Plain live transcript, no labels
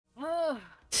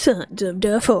Sons of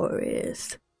the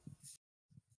Forest.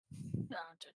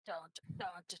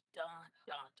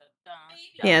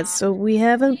 Yeah, so we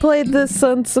haven't played this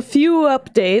since a few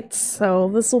updates, so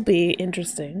this will be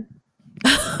interesting.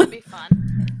 It'll be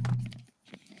fun.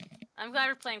 I'm glad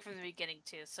we're playing from the beginning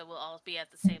too, so we'll all be at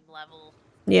the same level.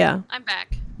 Yeah. I'm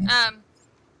back.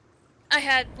 I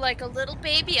had like a little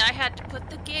baby. I had to put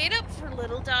the gate up for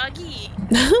little doggy.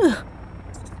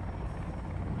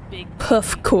 Big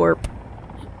Puff Corp.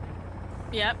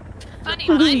 Yep. Funny,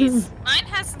 mine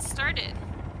hasn't started.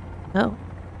 Oh.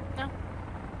 No.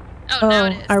 Oh, now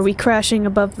it is. Are we crashing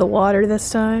above the water this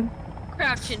time?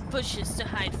 Crouch in bushes to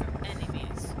hide from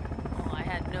enemies. Oh, I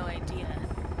had no idea.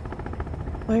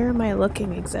 Where am I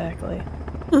looking exactly?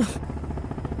 I don't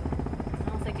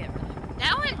think it really.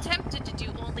 Now I'm tempted to do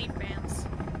OnlyFans.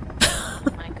 Oh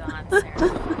my god,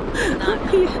 Sarah.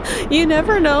 Not you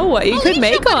never know what you could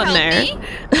make on there.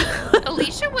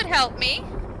 Alicia would help me.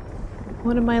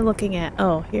 What am I looking at?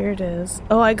 Oh, here it is.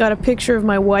 Oh, I got a picture of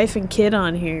my wife and kid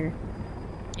on here.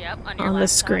 Yep, on your on the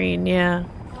screen, yeah.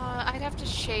 I'd have to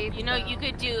shave. You know, you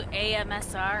could do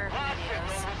AMSR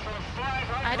videos.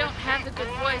 I don't have a good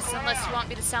voice unless you want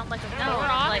me to sound like a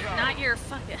moron. Like, not your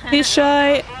fucking... Hey,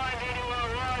 Shy.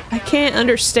 I can't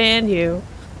understand you.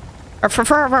 I'm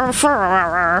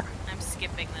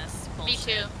skipping this bullshit. Me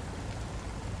too.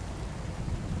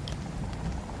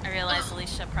 I realize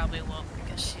Alicia probably won't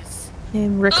because she's...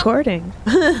 I'm recording.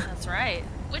 That's right.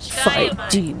 Which guy Fight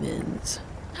demons.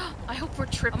 I hope we're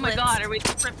triplets. Oh my god, are we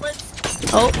triplets?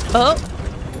 Oh.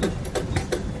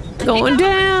 Going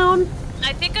down.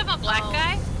 I think I'm a black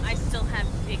guy. I still have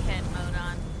big head mode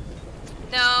on.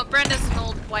 No, Brenda's an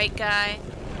old white guy.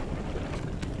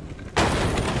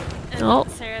 And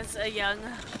Sarah's a young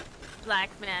black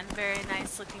man. Very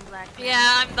nice looking black man.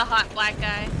 Yeah, I'm the hot black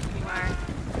guy. You are.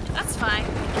 That's fine.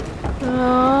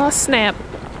 Oh, snap.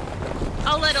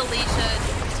 I'll let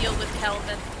Alicia deal with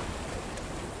Kelvin.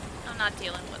 I'm not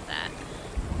dealing with that.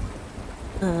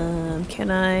 Can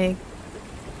I...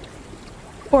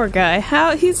 Poor guy.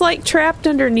 How he's like trapped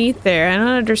underneath there. I don't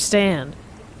understand.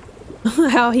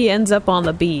 How he ends up on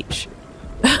the beach.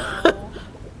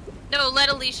 No, let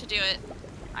Alicia do it.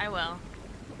 I will.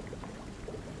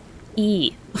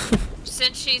 E.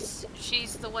 Since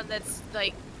she's the one that's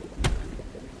like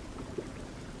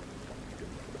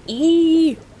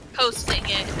posting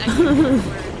it. I can't remember the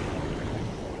word.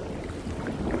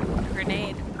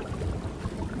 Grenade.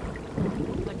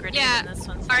 The grenade in this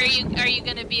one's are you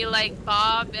gonna be like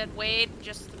Bob and Wade and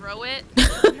just throw it?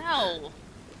 No.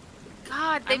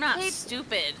 God, they played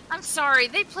stupid. I'm sorry,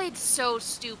 they played so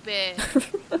stupid.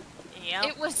 Yep.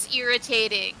 It was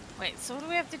irritating. Wait, so what do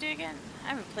we have to do again? I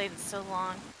haven't played in so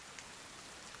long.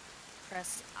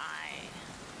 Press I.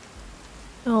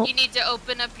 Oh. You need to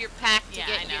open up your pack to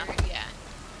get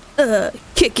your...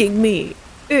 Kicking me.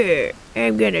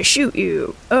 I'm gonna shoot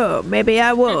you. Oh, maybe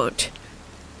I won't.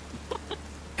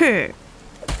 Okay.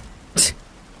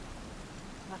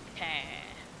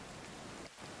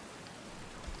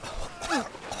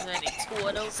 Are there any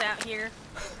twaddles out here?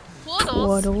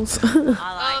 Twaddles?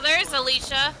 Oh, there's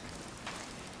Alicia.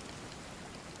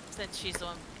 Since she's the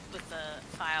one with the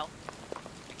file.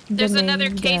 There's another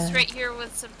case right here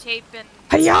with some tape and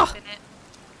stuff in it.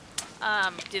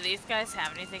 Do these guys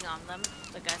have anything on them?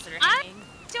 The guys that are hanging?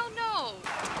 I don't know.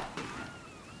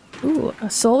 Ooh, a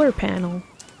solar panel.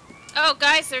 Oh,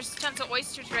 guys, there's tons of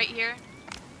oysters right here.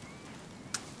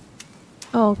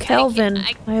 Oh, Kelvin,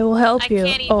 I will help you.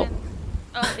 Can't even...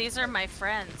 Oh, these are my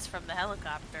friends from the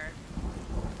helicopter.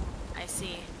 I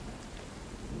see.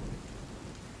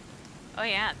 Oh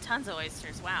yeah, tons of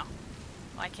oysters. Wow.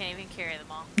 Well, I can't even carry them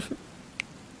all.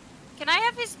 Can I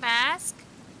have his mask?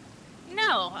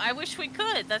 No, I wish we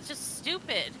could. That's just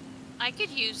stupid. I could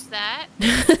use that.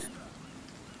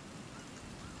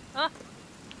 Huh.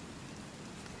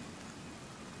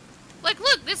 Like,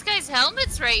 look, this guy's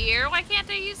helmet's right here. Why can't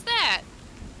I use that?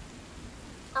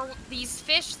 Or these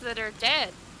fish that are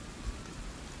dead.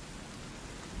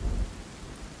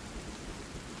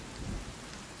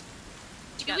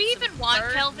 Do we even want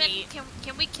Kelvin?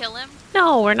 Can we kill him?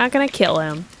 No, we're not gonna kill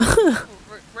him.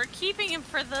 we're keeping him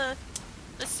for the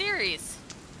series.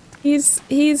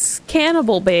 He's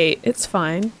cannibal bait. It's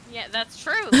fine. Yeah, that's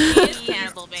true. He is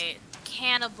cannibal bait.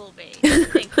 Cannibal bait.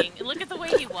 Thinking. Look at the way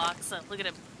he walks up. Look at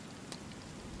him.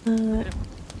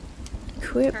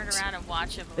 Equipped. Turn around and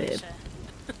watch him, Alicia.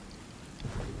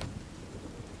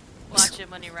 Watch him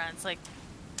when he runs. Like,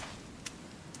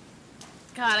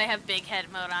 God, I have big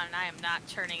head mode on and I am not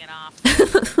turning it off.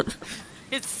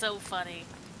 It's so funny.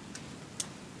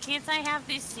 Can't I have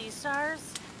these sea stars?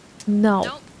 No.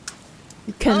 Nope.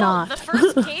 You cannot. Oh, the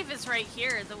first cave is right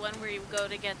here, the one where you go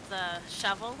to get the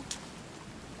shovel.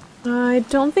 I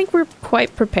don't think we're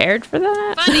quite prepared for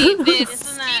that. Funny,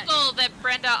 this eagle that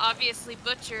Brenda obviously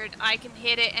butchered, I can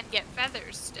hit it and get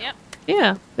feathers still. Yep.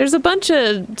 Yeah, there's a bunch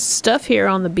of stuff here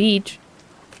on the beach.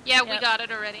 Yeah, we got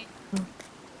it already.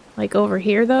 Like over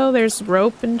here, though, there's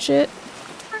rope and shit.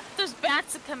 There's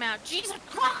bats that come out. Jesus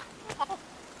Christ!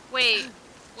 Wait.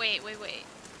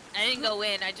 I didn't go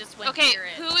in, I just went Okay, near it.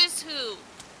 who is who?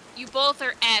 You both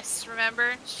are S,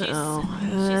 remember? She's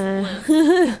Oh.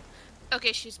 blue.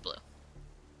 Okay, she's blue. Is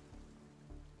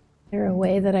there a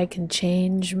way that I can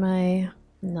change my...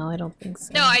 No, I don't think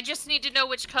so. No, I just need to know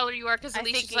which color you are, because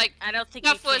Alicia's like, I don't think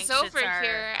stuff it was thinks over it's our,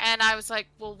 here, and I was like,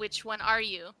 well, which one are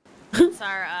you? It's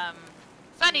our,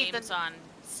 Funny, names on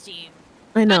Steam.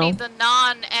 I know. Funny, the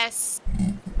non-S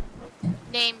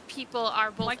name people are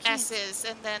both S's,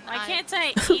 and then Why can't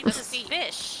I eat this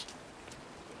fish?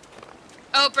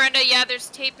 Oh, Brenda, yeah, there's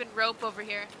tape and rope over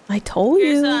here. I told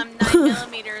Here's, you.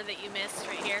 9mm that you missed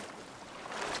right here.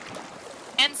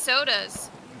 And sodas.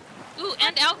 Ooh,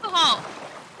 and alcohol.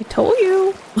 I told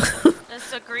you.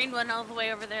 There's a green one all the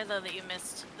way over there, though, that you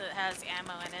missed that has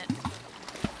ammo in it.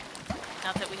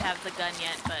 Not that we have the gun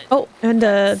yet, but... Oh, and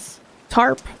a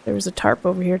tarp. There was a tarp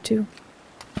over here, too.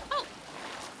 Oh.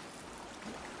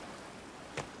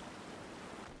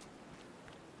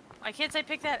 Why can't I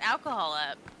pick that alcohol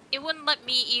up? It wouldn't let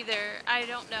me either. I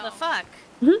don't know. The fuck?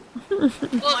 Well,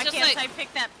 Why just can't like... I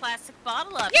pick that plastic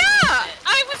bottle up? Yeah!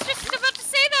 I was just about to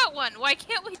say that one. Why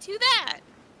can't we do that?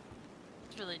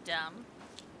 It's really dumb.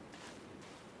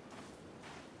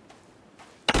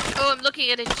 Oh, I'm looking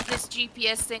at this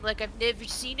GPS thing like I've never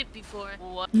seen it before.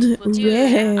 What? Dude,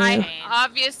 Yeah. I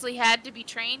obviously had to be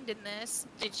trained in this.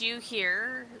 Did you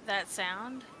hear that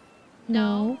sound?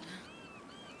 No.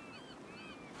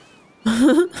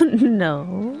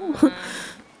 No.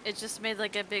 It just made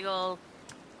like a big old,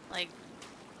 like,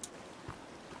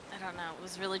 I don't know, it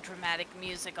was really dramatic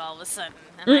music all of a sudden,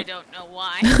 and I don't know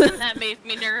why. That made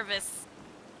me nervous.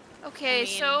 Okay, I mean-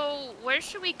 so where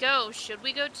should we go? Should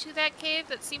we go to that cave?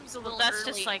 That seems a little Well, that's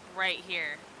early. just like right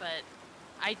here, but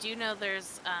I do know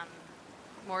there's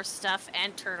more stuff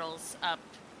and turtles up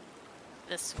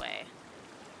this way.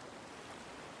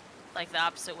 Like the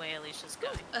opposite way Alicia's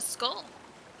going. A skull.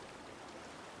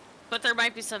 But there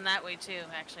might be some that way too,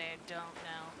 actually, I don't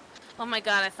know. Oh my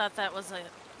god, I thought that was a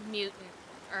mutant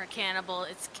or a cannibal.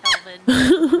 It's Kelvin.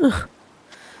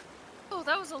 Oh,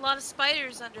 that was a lot of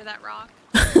spiders under that rock.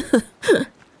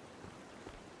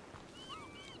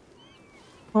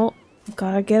 Oh,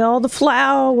 gotta get all the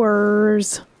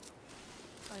flowers.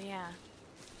 Oh yeah.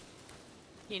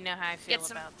 You know how I feel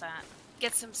about that.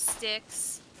 Get some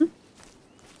sticks.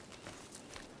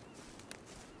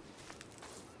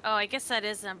 Oh, I guess that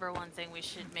is number one thing. We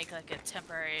should make like a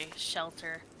temporary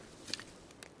shelter.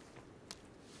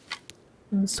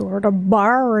 Some sort of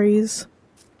berries.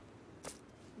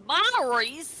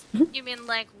 Berries? You mean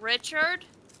like Richard?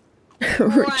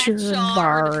 Richard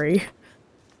Barry.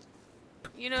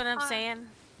 You know what I'm saying?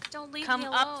 Don't leave Come me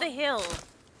alone. up the hill.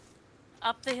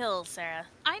 Up the hill, Sarah.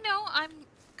 I know, I'm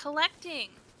collecting.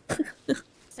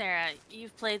 Sarah,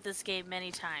 you've played this game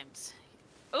many times.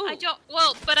 Ooh. I don't,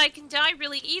 well, but I can die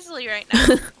really easily right now.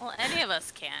 Well, any of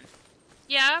us can.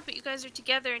 Yeah, but you guys are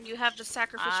together and you have the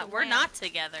sacrificial We're lamb. not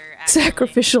together, actually.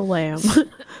 Sacrificial lamb.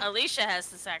 Alicia has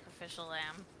the sacrificial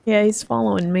lamb. Yeah, he's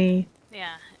following me.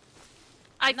 Yeah.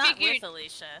 I Not figured with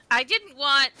Alicia. I didn't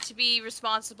want to be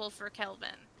responsible for Kelvin.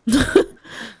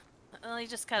 Well, he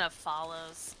just kind of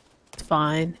follows.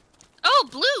 Fine. Oh,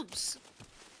 bloobs!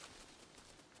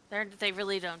 They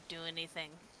really don't do anything,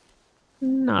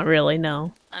 Not really,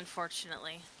 no.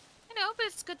 unfortunately. I know, but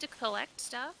it's good to collect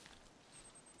stuff.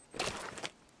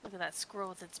 Look at that squirrel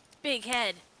with its big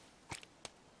head.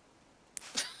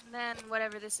 And then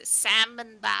whatever this is,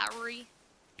 salmon battery.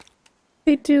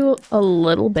 They do a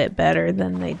little bit better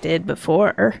than they did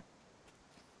before.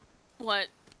 What?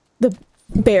 The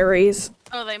berries.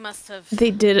 Oh, they must have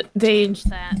They changed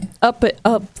that. up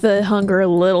the hunger a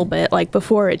little bit. Like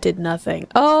before it did nothing.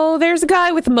 Oh, there's a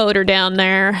guy with a motor down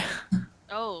there.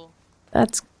 Oh,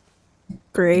 That's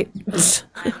great.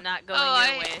 I'm not going Oh,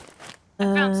 your way. I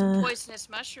found some poisonous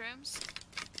mushrooms.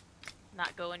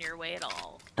 Not going your way at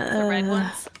all. The red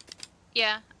ones?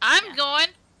 Yeah, I'm going.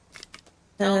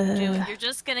 Don't do it. You're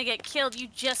just gonna get killed. You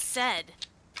just said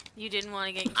you didn't want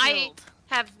to get killed. I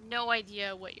have no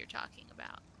idea what you're talking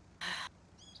about.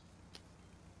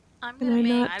 I'm Can gonna I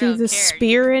make not I do don't the care. You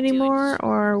spear can do it. anymore,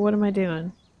 or what am I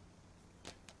doing?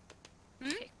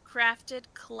 okay, crafted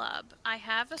club. I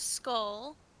have a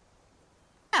skull.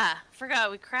 Yeah,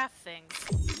 forgot we craft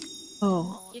things.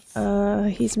 Oh,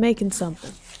 he's making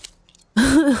something.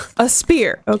 A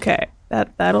spear. Okay,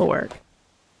 that'll work.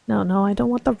 No, I don't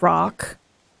want the rock.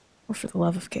 Oh, for the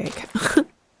love of cake.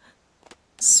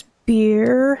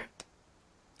 Spear.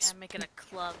 Yeah, I'm making a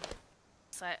club.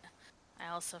 So I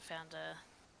also found a...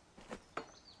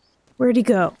 Where'd he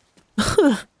go?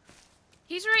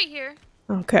 He's right here.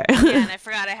 Okay. Yeah, and I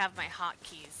forgot I have my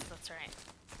hotkeys. That's right.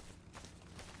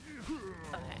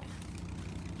 Okay.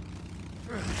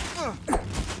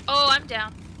 Oh, I'm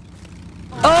down.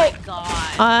 Oh my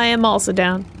god. I am also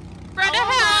down. Brenda,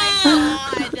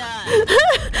 Oh my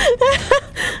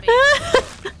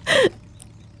god.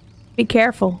 Be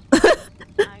careful. I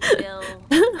will.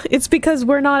 It's because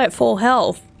we're not at full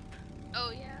health.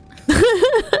 Oh, yeah.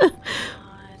 God.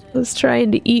 I was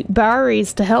trying to eat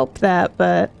berries to help that,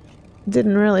 but it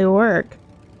didn't really work.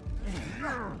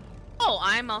 Oh,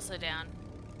 I'm also down.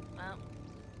 Well,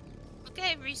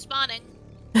 Okay, respawning.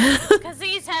 because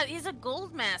he's a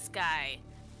gold mask guy.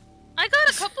 I got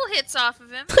a couple hits off of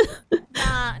him.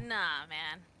 Nah,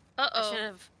 man. I Uh-oh. should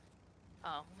have.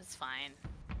 Oh, it's fine.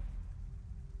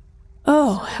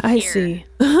 Oh, I Here. see.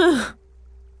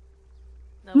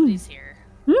 Nobody's here.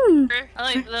 Hmm. I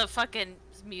like the fucking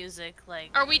music. Like,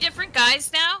 Are we different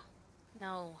guys now?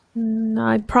 no.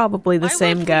 I'm probably the Why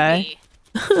same would we guy. be?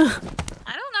 I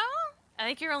don't know. I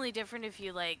think you're only different if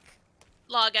you like.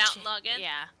 Log out and log in.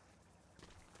 Yeah.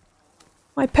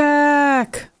 My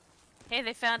pack. Hey,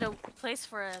 they found a place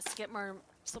for us to get more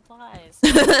supplies.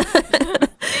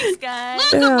 Thanks, guys.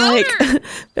 Look, a motor!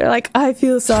 They're like, I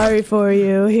feel sorry for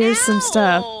you. Here's some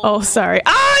stuff. Ow. Oh, sorry.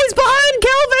 Ah, he's behind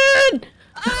Kelvin!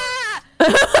 Ah!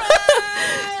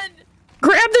 Run!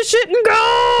 Grab the shit and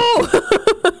go!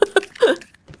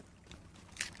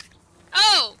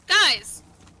 Oh, guys!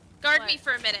 Guard me What?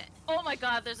 for a minute. Oh my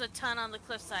god, there's a ton on the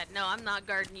cliffside. No, I'm not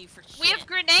guarding you for shit. We have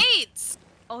grenades!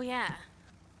 Oh yeah,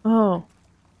 Oh.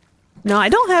 No, I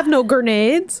don't have no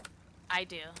grenades. I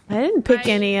do. I didn't pick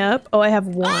any up. Oh, I have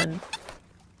one.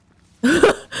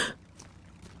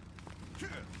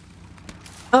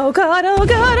 Oh god, oh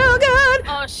god, oh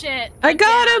god! Oh shit. I I'm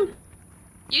got down. him!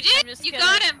 You I'm did? just You gonna-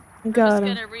 got him! I I'm got just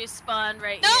him. gonna respawn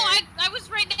right No, here. I was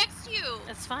right next to you!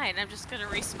 That's fine. I'm just gonna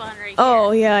respawn right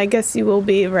Oh, here. yeah, I guess you will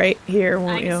be right here, I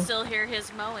won't can you? still hear his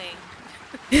mowing.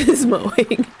 His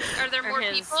mowing. Are there Or more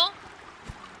his- people?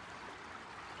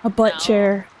 A butt No.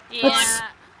 chair. Yeah. Let's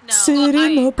No. sit Well,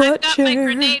 in a I've butt got my chair.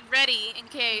 grenade ready in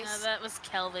case. No, that was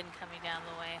Kelvin coming down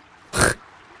the way.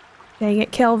 Dang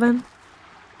it, Kelvin.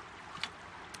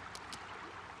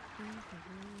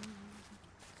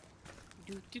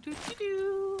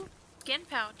 Skin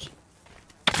pouch.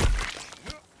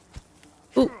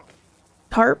 Ooh.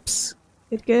 Tarps.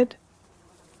 Good.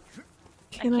 I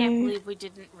Can can't I? believe we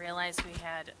didn't realize we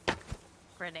had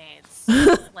grenades.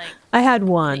 Like, I had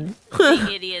one. the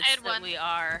idiots I had that one. we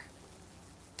are.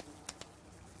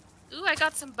 Ooh, I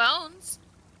got some bones.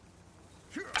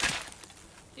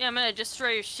 Yeah, I'm gonna destroy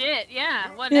your shit.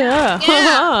 Yeah, what Yeah. now?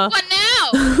 Yeah! What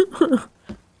now?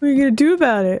 What are you gonna do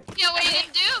about it? Yeah, what are you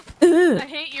gonna do? I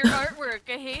hate your artwork.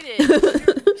 I hate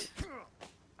it.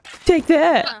 Take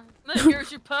that. Look,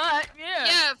 here's your pot. Yeah.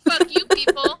 Yeah, fuck you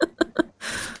people.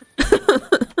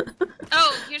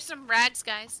 Oh, here's some rags,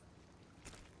 guys.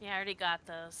 Yeah, I already got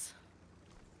those.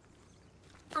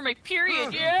 For my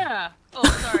period, yeah. Oh,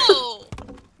 sorry. Oh!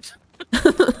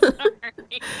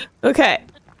 Sorry. Okay.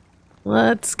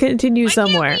 Let's continue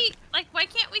somewhere. Why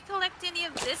can't we collect any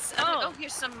of this? Oh. Oh,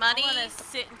 here's some money. I wanna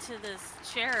sit into this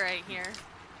chair right here.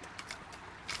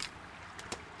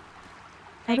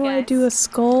 How Hey, do I guys. do a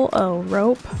skull? Oh,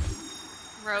 rope.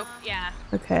 Rope, yeah.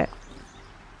 Okay.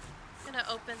 I'm gonna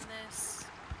open this.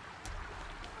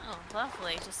 Oh,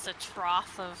 lovely. Just a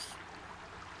trough of,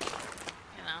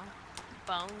 you know,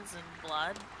 bones and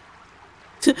blood.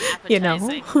 You know.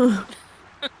 Appetizing.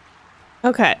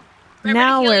 Okay. Remember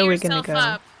Now to heal where are we gonna yourself go?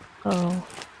 up. Oh.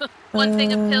 One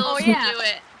thing of pills Oh, will yeah. do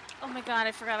it. Oh my god,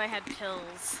 I forgot I had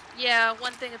pills. Yeah,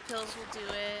 one thing of pills will do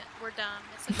it. We're done.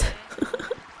 It's okay.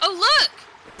 Oh, look!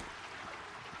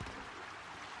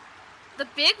 The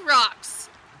big rocks.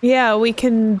 Yeah, we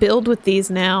can build with these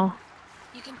now.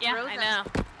 You can Yeah, throw I them.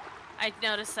 know. I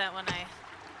noticed that when I...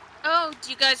 Oh, do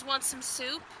you guys want some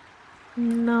soup?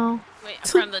 No. Wait,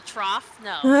 from the trough?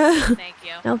 No. Thank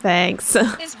you. No thanks.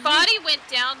 His body went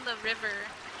down the river.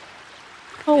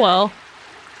 Oh well.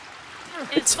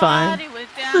 His It's fine. body went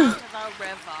down to the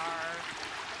river.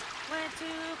 Went to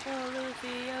pollute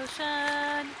the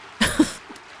ocean.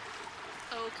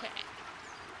 Okay.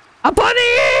 A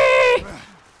bunny!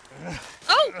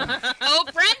 Oh! Oh,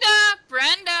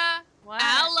 Brenda! What?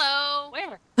 Hello!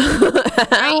 Where?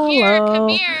 Right here, come Hello.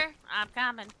 here. I'm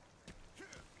coming.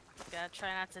 Good. Gotta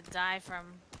try not to die from...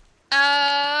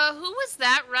 Who was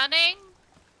that running?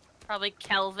 Probably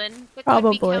Kelvin. It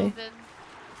Probably. could be Kelvin.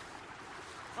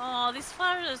 Oh, these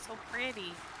flowers are so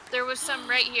pretty. There was some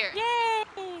right here. Yay!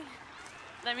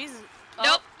 That means... Oh,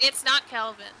 Nope, it's not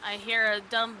Kelvin. I hear a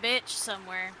dumb bitch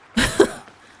somewhere.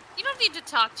 You don't need to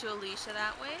talk to Alicia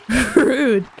that way.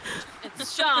 Rude.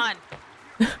 It's Sean.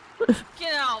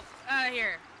 Get out of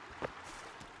here.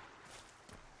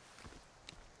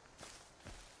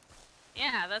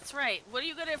 Yeah, that's right. What are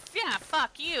you gonna... Yeah,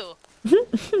 fuck you.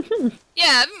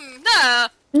 Yeah, nah.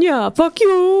 Yeah, fuck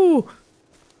you.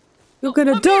 You're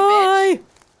gonna come here, die.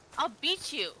 I'll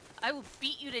beat you. I will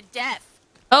beat you to death.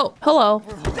 Oh, hello.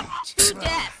 To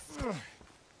death.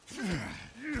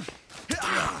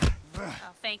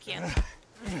 Oh, thank you.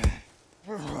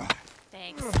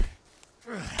 Thanks.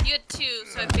 You had two,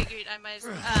 so I figured I might as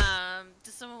well.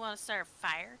 Does someone want to start a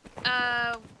fire?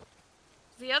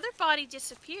 The other body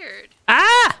disappeared.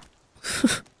 Ah!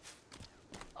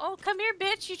 Oh, come here,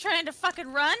 bitch. You trying to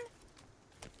fucking run?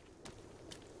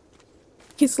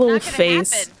 His little Not gonna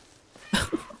face.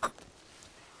 happen.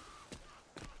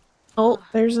 Oh,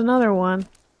 there's another one.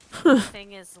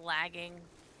 Thing is lagging.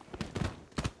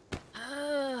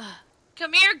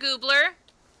 Come here, Goobler.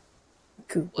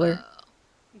 Goobler.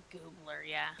 Goobler,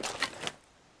 yeah.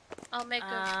 I'll make a...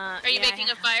 Are Are you making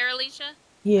a fire, Alicia? I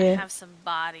Yeah. have some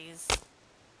bodies.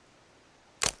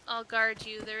 I'll guard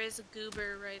you. There is a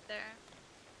goober right there.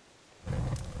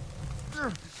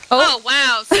 Oh. Oh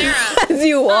wow, Sarah. As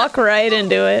you walk right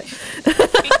into it. Be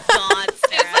gone,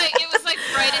 Sarah. It was like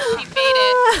right as she made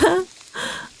it.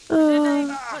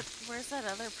 Where's that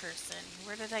other person?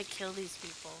 Where did I kill these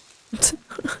people?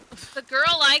 The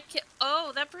girl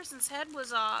oh, that person's head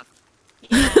was off.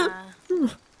 Yeah.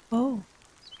 Oh.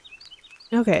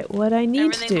 Okay, what I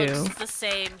need Everything to do... looks the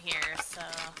same here, so...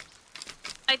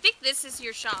 I think this is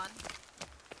your Sean.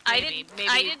 Maybe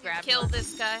I you didn't grabbed kill one.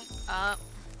 this guy. Uh-oh.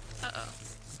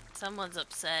 Someone's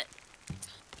upset.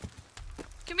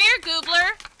 Come here,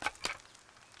 Goobler.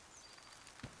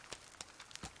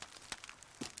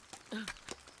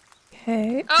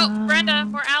 Okay. Oh, Brenda,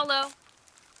 more aloe.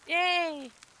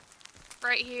 Yay!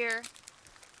 Right here.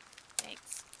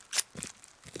 Thanks.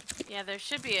 Yeah, there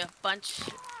should be a bunch,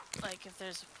 like if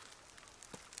there's...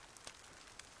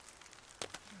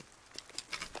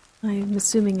 I'm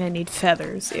assuming I need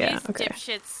feathers. Yeah, These okay.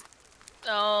 dipshits...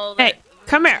 Oh, Hey,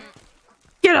 come here.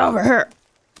 Get over here.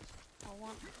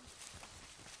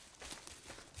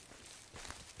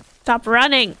 Stop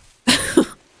running.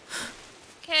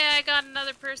 Okay, I got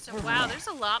another person. Wow, there's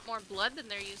a lot more blood than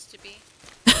there used to be.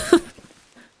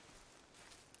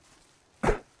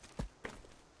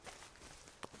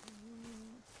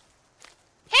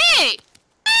 Hey!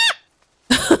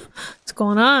 What's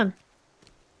going on?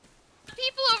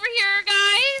 People over here,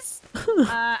 guys!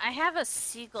 I have a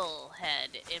seagull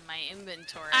head in my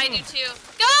inventory. I do too.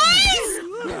 Guys!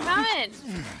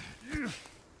 Coming!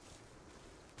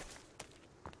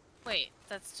 Wait,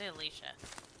 that's to Alicia.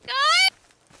 Guys!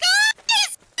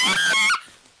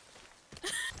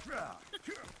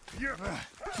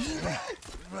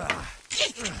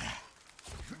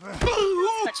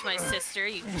 Touch my sister,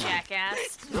 you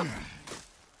jackass.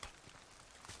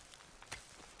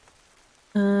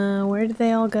 Where did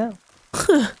they all go?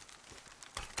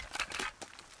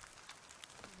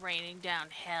 Raining down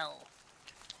hell.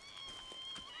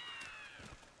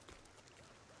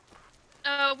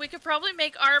 We could probably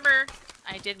make armor.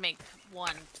 I did make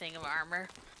one thing of armor,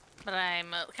 but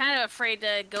I'm kind of afraid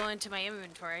to go into my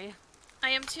inventory. I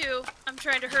am too. I'm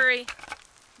trying to hurry.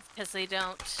 Because they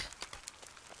don't.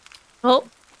 Oh.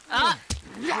 Ah!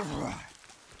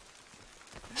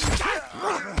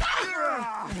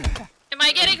 Am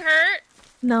I getting hurt?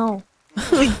 No.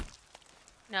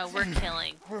 No, we're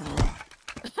killing.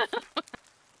 There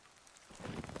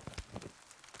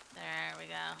we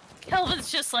go.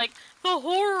 Kelvin's just like, the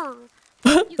horror!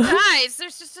 You guys,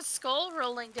 there's just a skull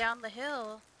rolling down the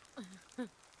hill.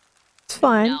 It's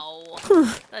fine. No.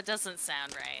 That doesn't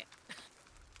sound right.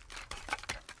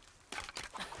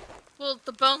 Well,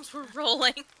 the bones were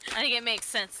rolling. I think it makes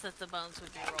sense that the bones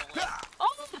would be rolling.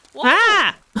 Oh! Whoa.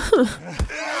 Ah!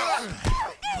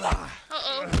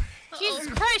 Uh-oh. Jesus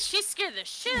Christ, she scared the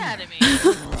shit out of me.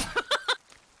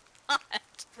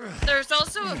 There's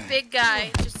also a big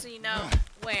guy, just so you know.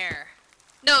 Where?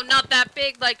 No, not that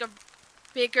big, like a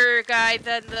bigger guy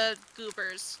than the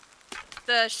goobers.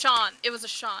 The Sean. It was a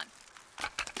Sean.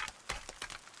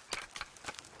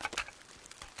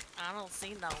 I don't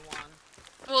see no one.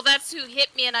 Well, that's who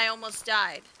hit me and I almost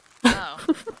died. Oh.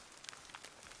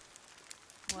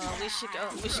 Well, we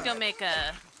should go make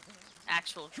a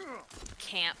actual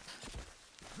camp.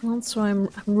 Well, so I'm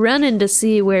running to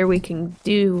see where we can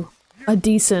do a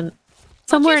decent...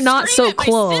 Somewhere not so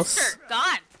close.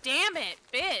 God damn it,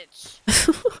 bitch.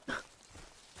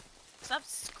 Stop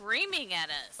screaming at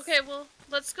us. Okay, well,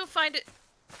 let's go find it.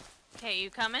 Okay, you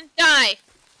coming? Die!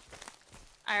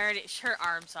 Her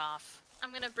arm's off.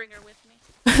 I'm gonna bring her with me.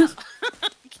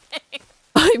 Okay.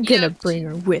 I'm gonna bring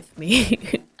her with me.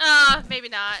 Maybe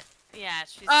not. Yeah,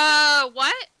 she's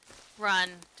what? Run.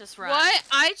 Just run. What?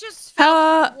 I just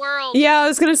found the world. Yeah, I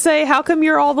was gonna say, how come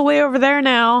you're all the way over there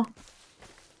now?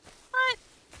 What?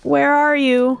 Where are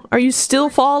you? Are you still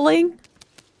falling?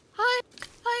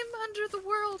 I'm under the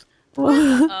world.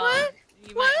 What?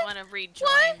 You might want to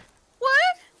rejoin.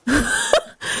 What?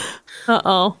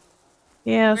 Uh-oh.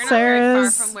 Yeah, We're not Sarah's... very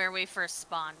far from where we first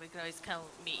spawned. We could always come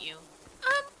meet you.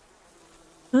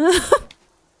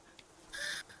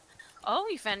 Oh,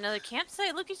 you found another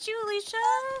campsite. Look at you, Alicia.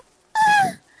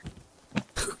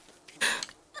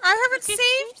 I haven't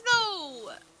saved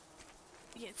though.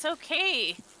 It's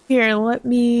okay. Here, let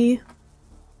me...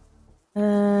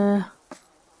 I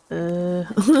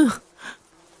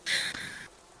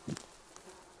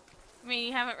mean,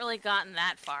 you haven't really gotten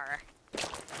that far.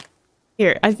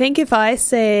 Here, I think if I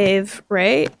save,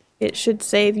 right, it should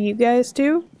save you guys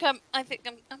too? I think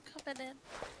I'm coming in.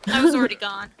 I was already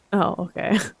gone. Oh,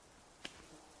 okay.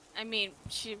 I mean,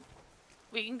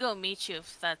 we can go meet you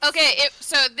if that's... Okay,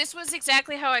 so this was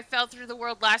exactly how I fell through the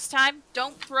world last time.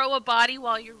 Don't throw a body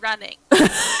while you're running.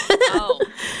 Oh.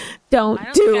 Don't I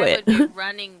don't do think it. I would be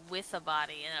running with a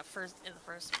body in the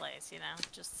first place, you know?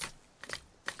 Just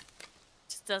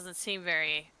doesn't seem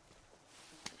very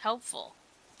helpful.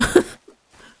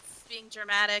 Being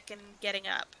dramatic and getting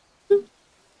up. You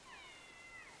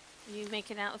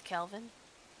making out with Kelvin?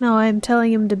 No, I'm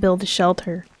telling him to build a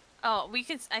shelter. Oh,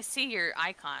 I see your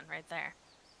icon right there.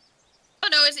 Oh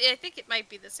no, I think it might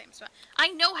be the same spot. I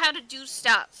know how to do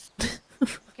stuff.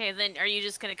 Okay, then are you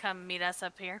just gonna come meet us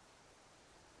up here?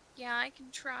 Yeah, I can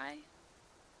try.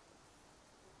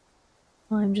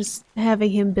 Well, I'm just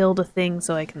having him build a thing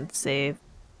so I can save.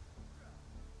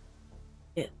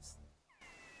 Yes.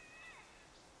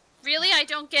 Really? I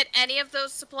don't get any of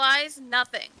those supplies?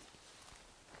 Nothing.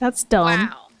 That's dumb.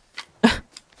 Wow.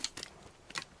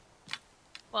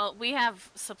 Well, we have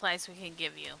supplies we can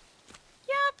give you.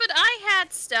 Yeah, but I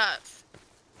had stuff.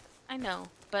 I know,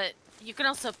 but you can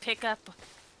also pick up...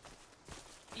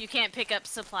 You can't pick up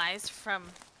supplies from...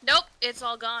 Nope, it's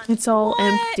all gone. It's all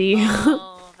empty.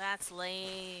 Oh, that's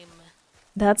lame.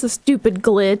 That's a stupid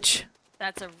glitch.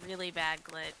 That's a really bad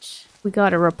glitch. We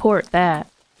gotta report that.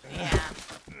 Yeah.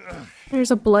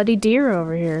 There's a bloody deer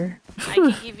over here. I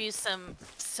can give you some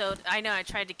soda. I know, I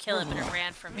tried to kill it, but it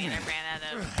ran from me and I ran out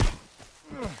of...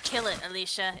 Kill it,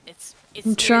 Alicia. It's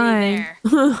I'm trying.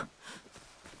 There.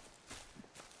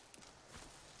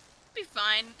 Be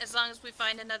fine, as long as we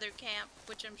find another camp,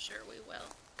 which I'm sure we will.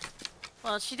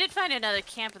 Well, she did find another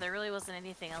camp, but there really wasn't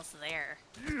anything else there.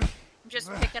 I'm just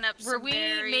picking up some Were we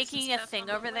berries making a and stuff thing on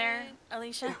the over there, way.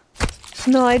 Alicia?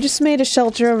 No, I just made a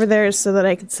shelter over there so that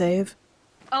I could save.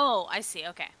 Oh, I see.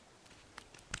 Okay.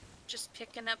 Just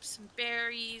picking up some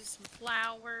berries, some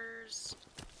flowers.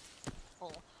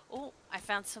 Oh, I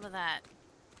found some of that.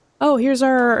 Oh, here's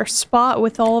our spot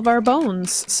with all of our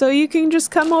bones. So you can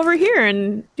just come over here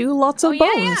and do lots of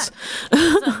bones.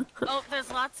 Yeah.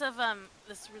 There's lots of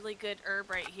this really good herb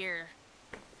right here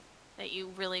that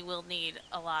you really will need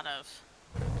a lot of.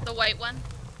 The white one?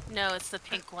 No, it's the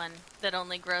pink one that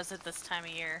only grows at this time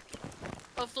of year.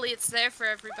 Hopefully it's there for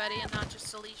everybody and not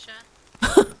just Alicia.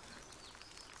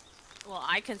 Well,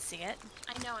 I can see it.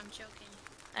 I know, I'm joking.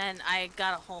 And I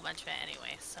got a whole bunch of it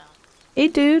anyway, so... Hey,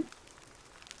 dude.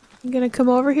 You gonna come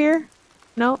over here?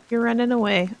 No, you're running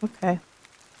away. Okay.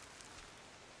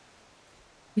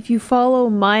 If you follow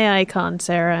my icon,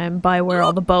 Sarah, I'm by where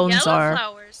all the bones yellow are.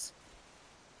 Flowers.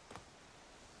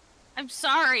 I'm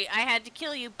sorry, I had to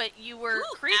kill you, but you were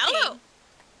creeping. Aloe.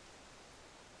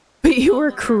 But you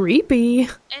were creepy.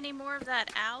 Any more of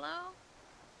that aloe?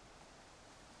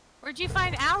 Where'd you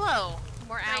find aloe?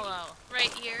 More aloe.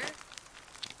 Right here.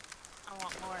 I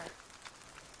want more.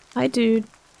 Hi, dude.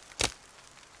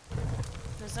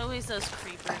 There's always those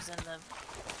creepers in the...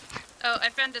 Oh, I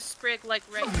found a sprig, like,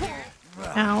 right here.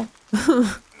 Ow. Ow.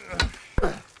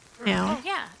 Oh,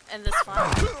 yeah, and this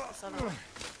flower. This other one.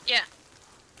 Yeah.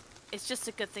 It's just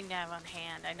a good thing to have on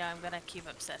hand. I know I'm gonna keep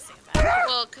obsessing about it.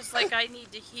 Well, because, like, I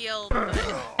need to heal, but...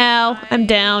 Ow, I'm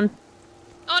down.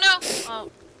 Oh, no!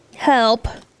 Oh, Help.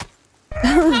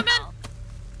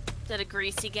 did a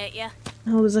greasy get ya?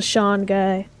 It was a Sean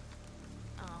guy.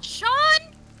 Oh, Sean!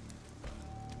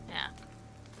 yeah.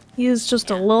 He was just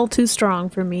a little too strong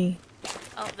for me.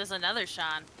 Oh, there's another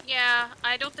Sean. Yeah,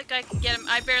 I don't think I can get him.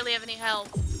 I barely have any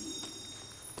health.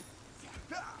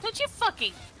 Don't you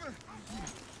fucking...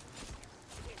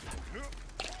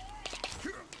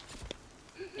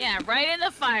 Yeah, right in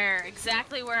the fire.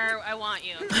 Exactly where I want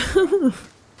you.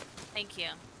 Thank you.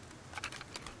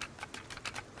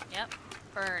 Yep.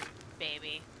 Burn,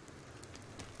 baby.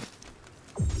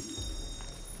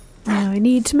 Now I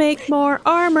need to make more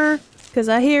armor, because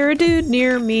I hear a dude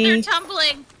near me. They're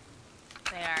tumbling.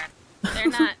 They are. They're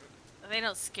not... They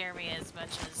don't scare me as much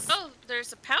as... Oh,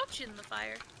 there's a pouch in the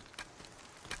fire.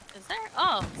 Is there?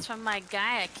 Oh, it's from my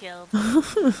guy I killed. Let's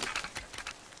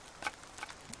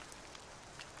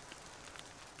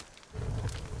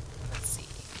see.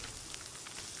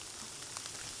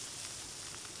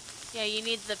 Yeah, you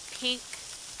need the pink...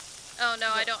 Oh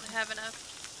no, I don't have enough.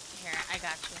 Here, I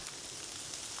got you.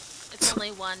 It's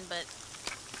only one, but...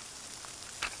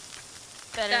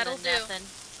 Better That'll than do. nothing.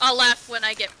 I'll laugh when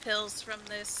I get pills from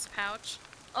this pouch.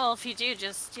 Oh, if you do,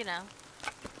 just, you know...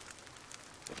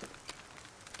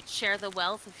 Share the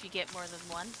wealth if you get more than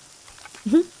one.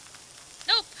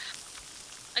 Nope.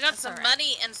 I got That's some alright.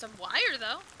 money and some wire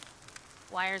though.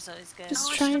 Wire's always good.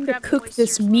 Just I trying should've to grabbed cook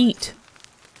this oysters meat.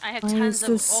 I have Why tons is of...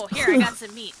 this- Oh, here, I got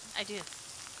some meat. I do. I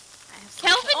have some...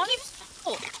 Kelvin Oh, keeps.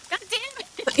 oh, God damn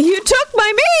it! You took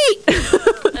my meat!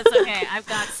 That's okay, I've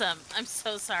got some. I'm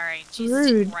so sorry.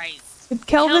 Jesus Rude. Christ. Did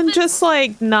Kelvin Kelvin- just,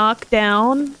 like, knock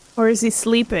down? Or is he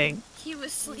sleeping? He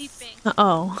was sleeping.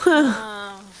 Uh-oh.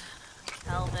 Oh,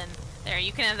 Kelvin. There,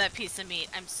 you can have that piece of meat.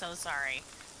 I'm so sorry.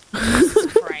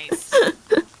 Jesus Christ.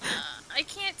 I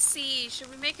can't see. Should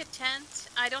we make a tent?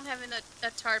 I don't have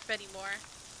a tarp anymore.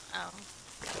 Oh.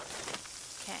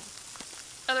 Okay.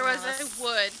 Otherwise, Well, I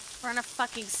would. We're on a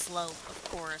fucking slope, of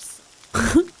course.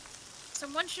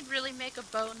 Someone should really make a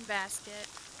bone basket.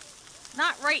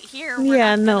 Not right here. We're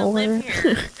Yeah, not no, gonna live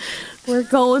here. we're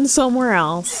going somewhere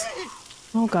else.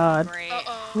 Oh god. Great.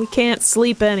 Uh-oh. We can't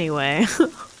sleep anyway.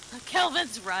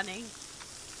 Kelvin's running.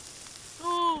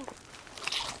 Ooh.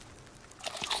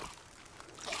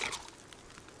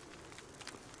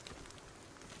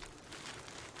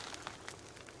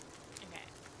 Okay,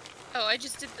 Oh, I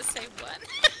just did the same one.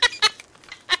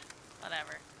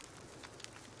 whatever.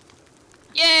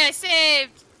 Yay, I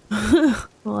saved!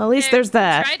 Well, at least Okay, there's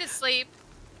that. Try to sleep.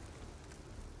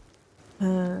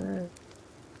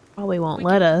 Probably won't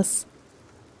let us.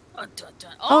 Dun, dun,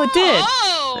 dun. Oh, it did.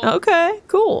 Oh! Okay,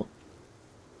 cool.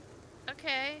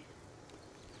 Okay.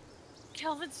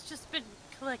 Kelvin's just been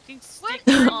collecting What sticks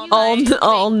are all you night.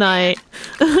 All night.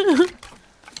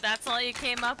 That's all you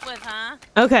came up with, huh?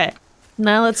 Okay,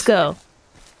 now let's go.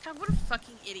 God, what a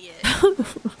fucking idiot.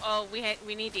 Oh,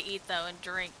 we need to eat though and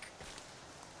drink.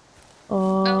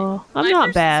 Oh, I'm my not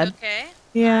person's bad. Okay.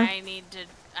 Yeah.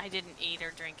 I didn't eat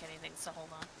or drink anything, so hold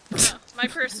on. No, my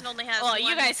person only has Well, one.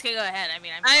 you guys can go ahead. I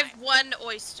mean, I'm I fine. have one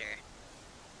oyster.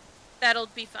 That'll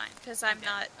be fine, because I'm Okay,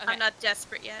 not okay. I'm not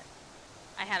desperate yet.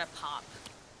 I had a pop.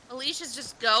 Alicia's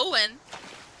just going.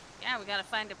 Yeah, we gotta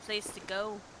find a place to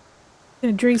go.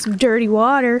 Gonna drink some dirty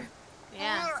water.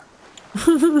 Yeah.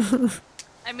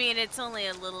 I mean, it's only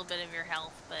a little bit of your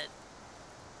health, but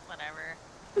whatever.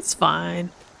 It's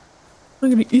fine. I'm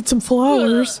gonna eat some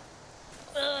flowers.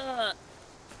 Ugh.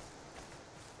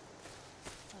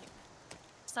 Like,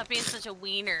 stop being such a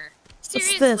wiener.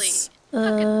 Seriously. What's this?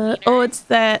 Fucking wiener. Oh, it's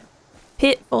that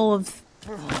pit full of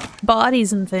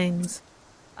bodies and things.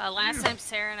 Last time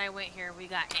Sarah and I went here, we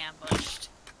got ambushed.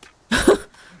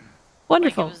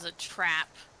 Wonderful. Like it was a trap.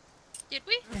 Did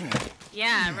we?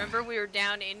 Yeah, remember we were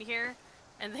down in here,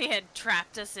 and they had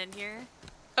trapped us in here?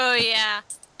 Oh yeah.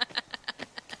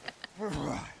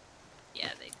 Yeah,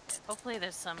 they did. Hopefully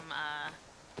there's some,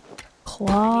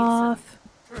 Cloth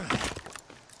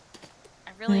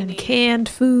I really and need canned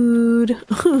food.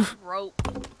 rope.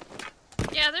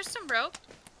 Yeah, there's some rope.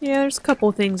 Yeah, there's a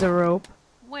couple things of rope.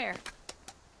 Where?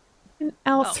 And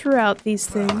out Oh. throughout these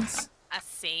things. I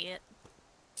see it.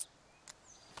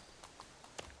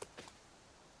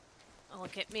 Oh,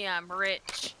 look at me, I'm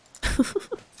rich.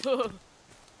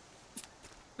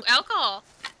 Alcohol.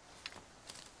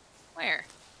 Where?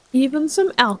 Even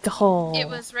some alcohol. It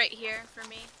was right here for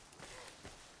me.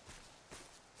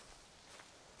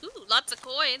 Ooh, lots of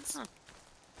coins. Huh.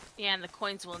 Yeah, and the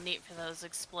coins will need for those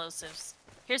explosives.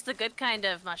 Here's the good kind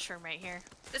of mushroom right here.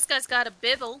 This guy's got a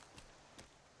bibble.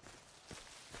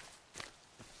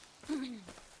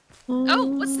 Oh,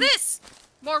 what's this?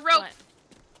 More rope.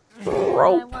 What?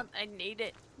 Rope. I need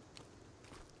it.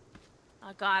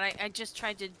 Oh god, I just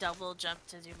tried to double jump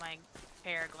to do my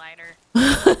paraglider.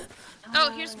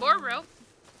 Oh, here's more rope.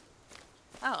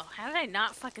 Oh, how did I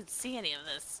not fucking see any of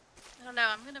this? I don't know,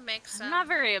 I'm gonna make some. I'm not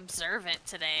very observant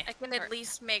today. I can at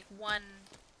least make one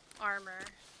armor.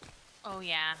 Oh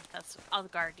yeah, I'll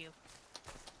guard you.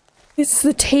 It's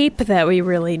the tape that we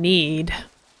really need.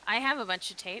 I have a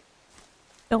bunch of tape.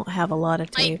 Don't have a lot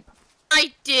of tape.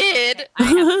 I did! Okay, I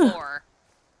have 4.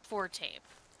 4 tape.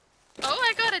 Oh,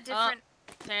 I got a different...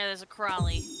 Oh, there's a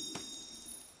crawly.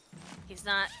 He's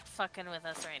not fucking with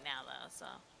us right now, though, so...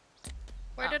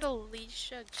 Where did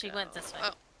Alicia go? She went this way.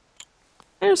 Oh.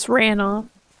 I just ran off.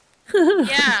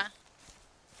 Yeah.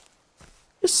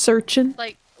 Just searching.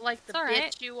 Like the bitch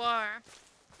right. you are.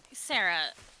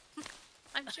 Sarah.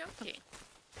 I'm joking.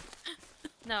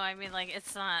 No, I mean, like,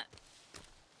 it's not...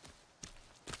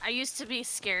 I used to be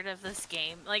scared of this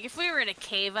game. Like, if we were in a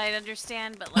cave, I'd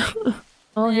understand, but, like...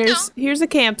 Well, here's a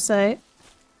campsite.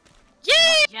 Yay!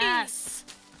 Yes!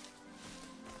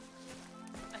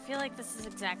 I feel like this is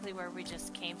exactly where we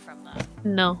just came from, though.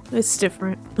 No, it's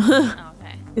different. Oh,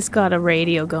 okay. It's got a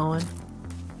radio going.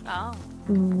 Oh.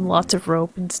 Lots of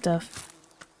rope and stuff.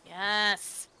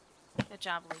 Yes! Good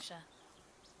job, Alicia.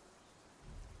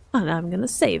 And I'm gonna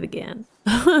save again.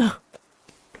 Oh!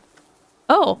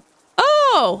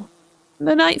 Oh!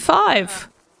 The night 5.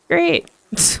 Great.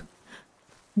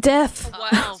 Death.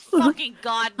 Oh, fucking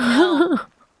god, no!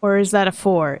 Or is that a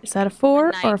 4? Is that a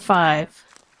 4 or a 5?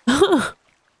 What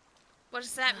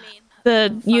does that mean?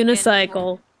 The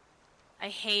unicycle. I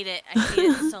hate it. I hate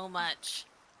it so much.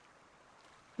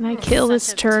 Can I kill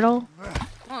this turtle?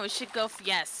 Oh, we should go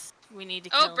yes. We need to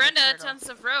kill Oh, Brenda, the turtle. tons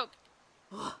of rope.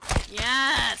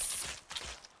 Yes!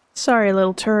 Sorry,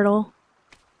 little turtle.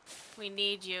 We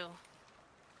need you.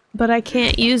 But I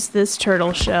can't use this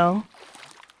turtle shell.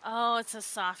 Oh, it's a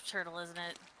soft turtle, isn't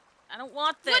it? I don't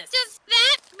want this. What does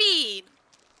that mean?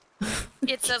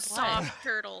 It's a soft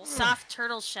turtle. Soft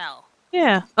turtle shell.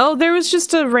 Yeah. Oh, there was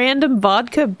just a random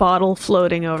vodka bottle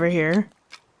floating over here.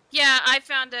 Yeah, I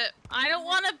found it. I don't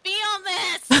want to be on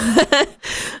this!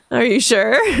 Are you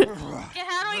sure? Yeah,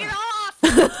 how do I get off?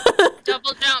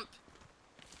 Double jump.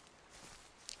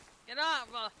 Get off!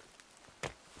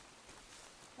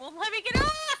 Well, let me get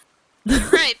off! You're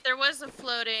right, there was a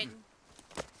floating.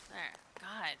 There.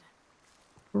 God.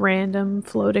 Random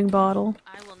floating bottle.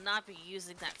 I will not be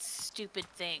using that stupid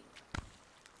thing.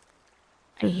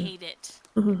 I hate it.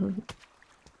 Mhm.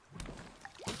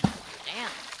 Damn.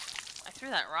 I threw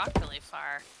that rock really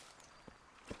far.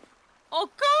 Oh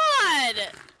god!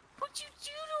 What'd you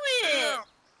do to it?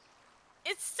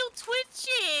 It's still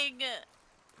twitching!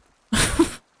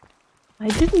 I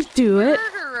didn't do it.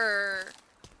 Murderer.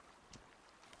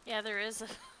 Yeah, there is a...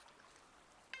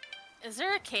 Is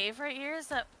there a cave right here? Is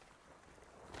that...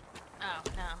 Oh,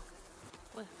 no.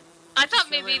 What? I thought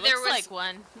Really maybe there looks was like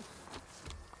one.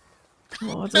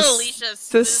 Oh, Alicia's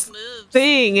smooth this moves.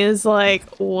 thing is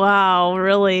like, wow,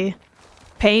 really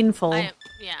painful.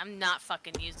 Yeah, I'm not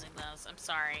fucking using those. I'm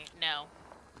sorry. No.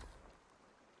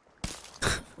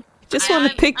 Just want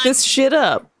to pick this shit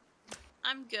up.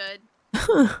 I'm good.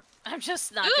 I'm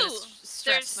just not Ooh, gonna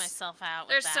stress myself out with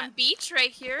There's that. some beach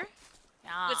right here with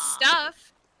Ah.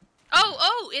 stuff.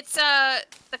 Oh, it's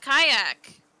the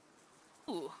kayak.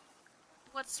 Ooh.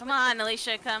 What's Come with on,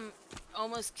 Alicia, come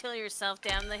almost kill yourself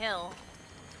down the hill.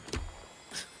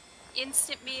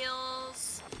 instant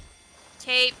meals,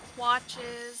 tape,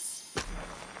 watches.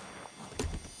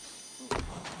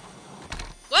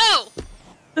 Whoa!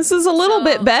 This is a little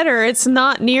bit better. It's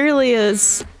not nearly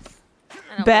as I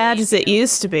don't bad believe as it you.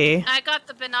 used to be. I got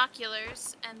the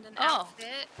binoculars and an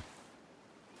outfit.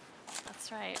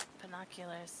 That's right,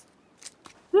 binoculars.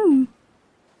 Hmm.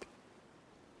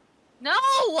 No!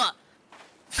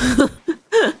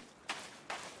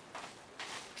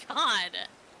 God.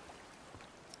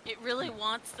 It really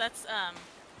wants, that's,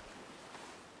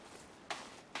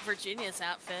 Virginia's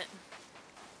outfit.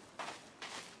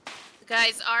 The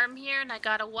guy's arm here, and I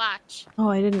got a watch. Oh,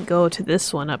 I didn't go to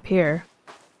this one up here.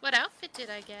 What outfit did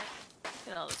I get? Look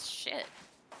at all this shit.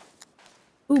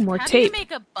 Ooh, more How tape. do you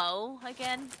make a bow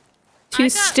again? Two I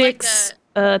got, sticks,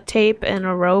 tape, and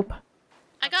a rope.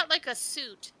 I got like a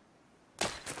suit.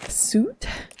 Suit?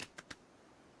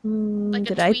 Like a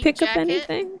Did I tweed pick up jacket?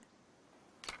 anything?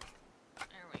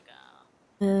 There we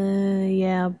go.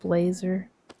 Yeah, blazer.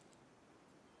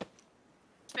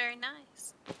 It's very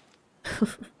nice.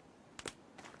 What's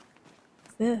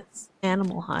this?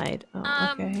 Animal hide. Oh,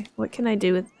 Um, okay. What can I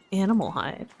do with animal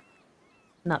hide?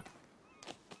 Nothing.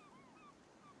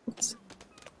 Oops.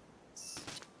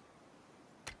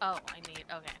 Oh, I need,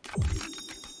 okay.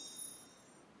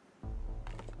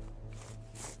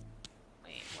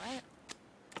 Wait, what?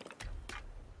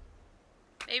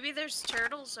 Maybe there's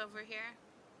turtles over here.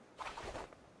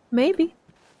 Maybe.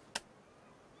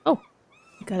 Oh,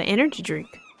 Got an energy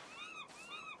drink.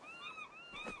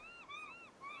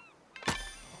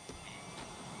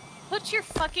 Put your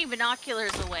fucking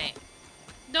binoculars away.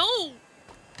 No!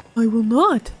 I will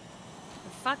not. For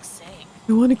fuck's sake.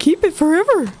 I want to keep it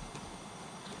forever.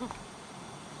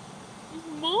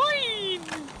 Mine!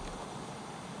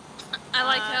 I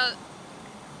like how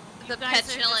the you guys are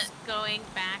petulant... just going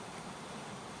back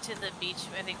to the beach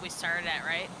I think we started at,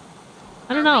 right?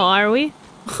 I don't know, are we? Yeah,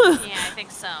 I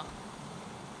think so.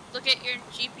 Look at your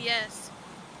GPS.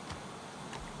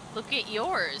 Look at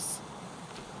yours.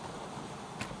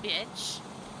 Bitch.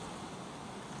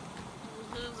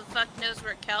 Who the fuck knows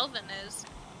where Kelvin is?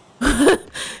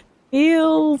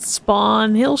 He'll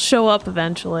spawn. He'll show up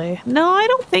eventually. No, I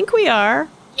don't think we are.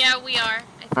 Yeah, we are.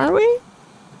 I think. Are we?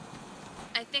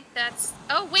 I think that's...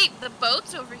 Oh, wait, the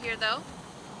boat's over here, though.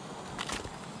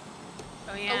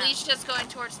 Oh, yeah. Alicia's going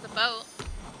towards the boat.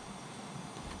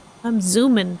 I'm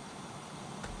zooming.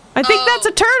 I think that's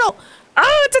a turtle!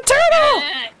 Oh, it's a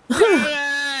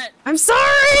turtle! I'm sorry!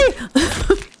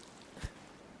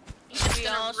 We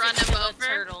all run should him kill a over?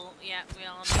 turtle. Yeah, we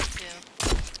all need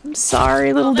to. I'm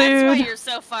sorry, little That's dude. why you're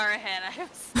so far ahead.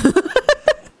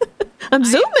 I'm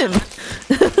zooming.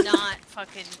 Not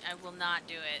fucking. I will not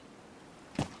do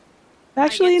it.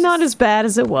 Actually, get not to as bad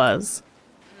as it was.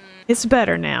 It's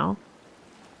better now.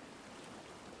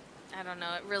 I don't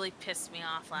know. It really pissed me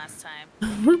off last time.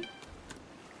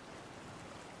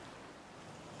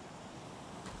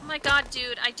 Oh my god,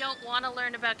 dude, I don't want to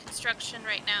learn about construction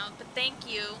right now, but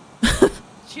thank you.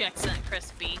 You excellent,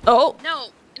 Crispy. Oh!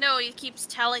 No, he keeps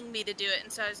telling me to do it,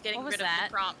 and so I was getting What was rid that? of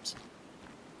the prompt.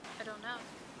 I don't know.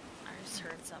 I just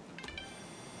heard something.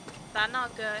 That's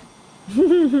not good. How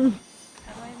do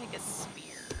I make a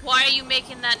spear? Why are you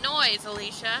making that noise,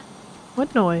 Alicia?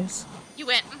 What noise? You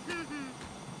went, I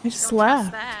just don't trust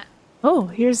laughed. that. Oh,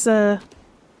 here's a...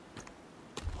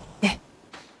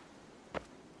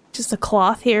 Just a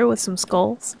cloth here with some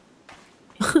skulls.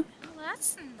 Oh,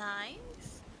 that's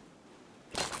nice.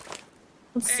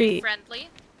 Let's Very see. friendly.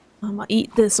 I'm gonna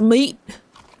eat this meat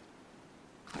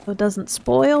so it doesn't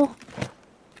spoil.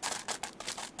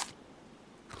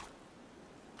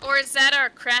 Or is that our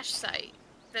crash site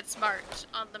that's marked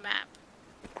on the map?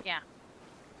 Yeah.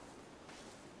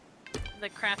 The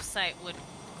craft site would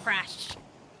crash.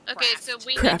 Okay, so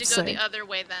we need Craft to go the site. other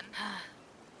way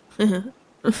then.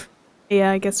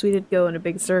 Yeah, I guess we did go in a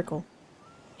big circle.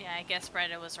 Yeah, I guess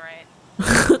Brenda was right.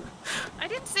 I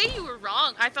didn't say you were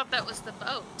wrong. I thought that was the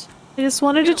boat. I just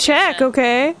wanted to Look at check, Alicia.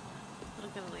 okay?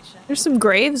 Look at Alicia. There's some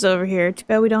graves over here. Too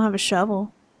bad we don't have a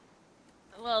shovel.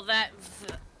 Well, that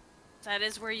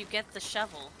is where you get the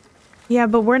shovel. Yeah,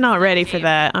 but we're not ready for game.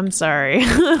 that. I'm sorry.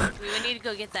 We would need to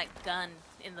go get that gun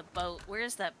in the boat. Where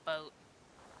is that boat?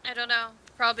 I don't know.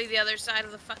 Probably the other side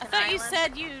of the fucking I thought island. you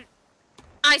said you...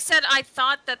 I said I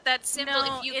thought that symbol,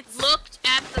 No, if you it's- looked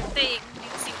at the thing,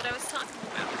 you'd see what I was talking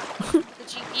about. The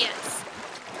GPS.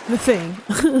 The thing.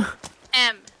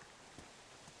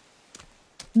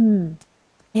 M.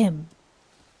 M.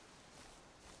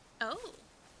 Oh.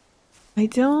 I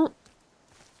don't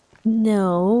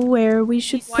know where we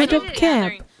should Why put up did it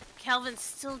camp. Calvin's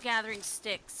still gathering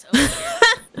sticks over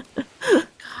here.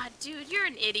 God, dude, you're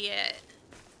an idiot.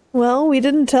 Well, we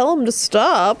didn't tell him to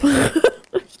stop.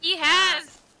 He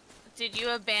has. Did you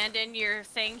abandon your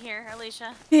thing here,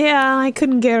 Alicia? Yeah, I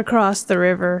couldn't get across the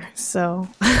river, so...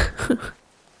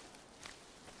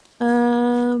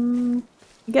 I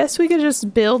guess we could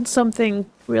just build something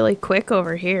really quick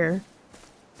over here.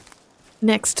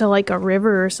 Next to, like, a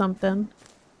river or something.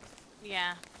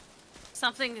 Yeah.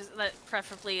 Something that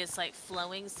preferably is, like,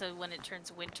 flowing, so when it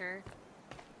turns winter,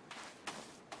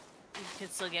 you can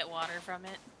still get water from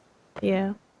it.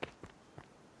 Yeah.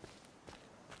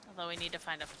 Although we need to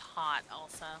find a pot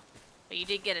also. But you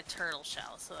did get a turtle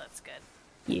shell, so that's good.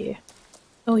 Yeah.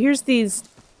 Oh, here's these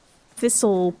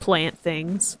thistle plant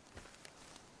things.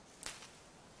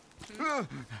 The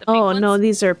big Oh, no, ones?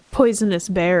 these are poisonous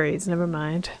berries. Never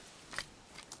mind.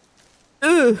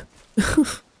 Ugh!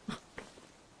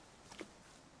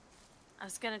 I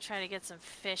was gonna try to get some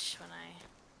fish when I...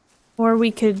 Or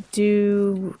we could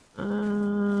do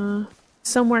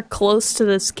somewhere close to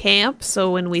this camp,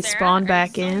 so when we Sarah, spawn are you back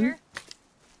still in. here?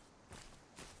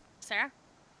 Sarah?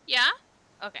 Yeah?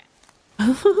 Okay.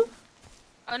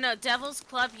 Oh no, Devil's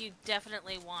Club you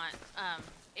definitely want.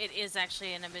 It is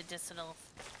actually in a medicinal...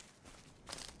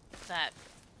 That...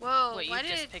 Whoa, What you why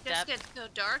did just it picked just up? get so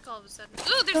dark all of a sudden?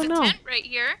 Ooh, there's Oh, a no. tent right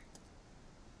here.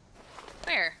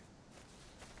 Where?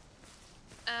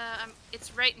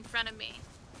 It's right in front of me.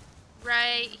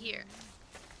 Right here.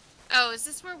 Oh, is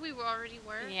this where we already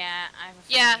were? Yeah,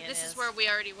 this is where we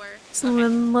already were. So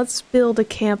then let's build a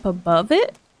camp above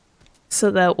it, so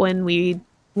that when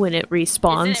it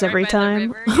respawns right every by the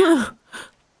time. river? Yeah.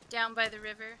 Down by the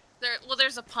river.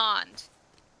 There's a pond.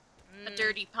 A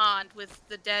dirty pond with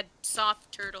the dead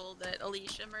soft turtle that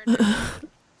Alicia murdered. How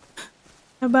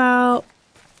about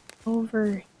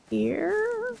over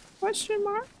here? Question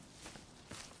mark.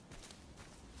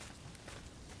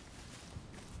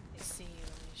 I see you,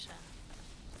 Alicia.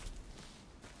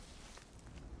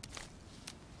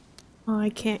 Oh, I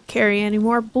can't carry any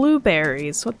more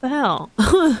blueberries. What the hell?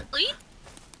 Really?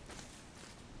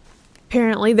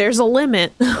 Apparently there's a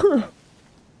limit. You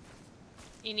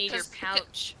need your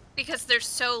pouch. Because they're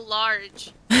so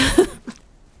large.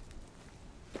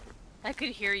 I could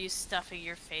hear you stuffing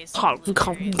your face Oh, with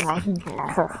blueberries.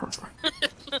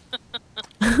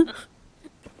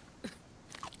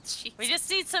 We just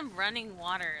need some running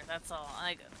water, that's all.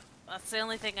 That's the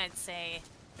only thing I'd say.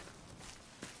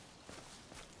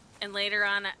 And later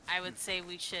on, I would say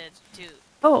we should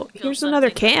Oh, build here's another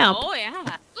something camp. Oh,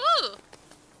 yeah. Ooh!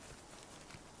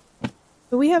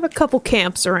 We have a couple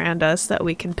camps around us that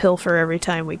we can pilfer every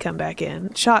time we come back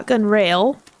in. Shotgun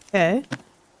rail. Okay.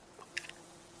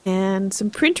 And some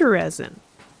printer resin.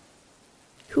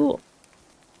 Cool.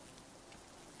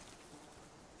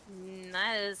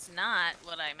 That is not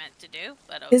what I meant to do,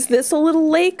 but okay. Is this a little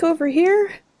lake over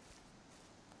here?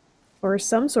 Or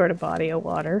some sort of body of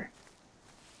water?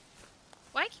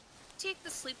 Why can't you take the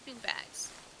sleeping bags?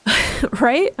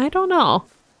 Right? I don't know.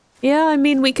 Yeah, I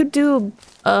mean, we could do,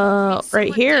 right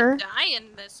Someone here. did die in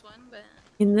this one, but...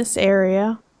 In this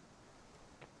area.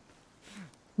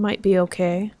 Might be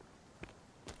okay.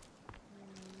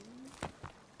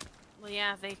 Well,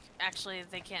 yeah, they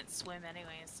can't swim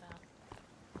anyway, so...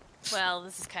 Well,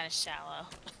 this is kind of shallow.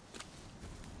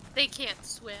 They can't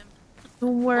swim.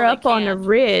 We're Well, up on a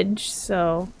ridge,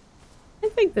 so I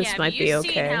think this yeah, might be you've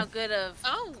okay. seen how good of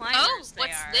climbers they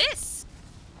what's are. this?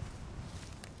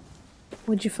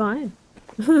 What'd you find?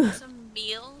 Some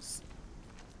meals,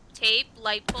 tape,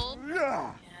 light bulb,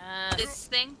 Yes. this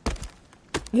thing.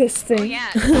 This thing. Oh yeah,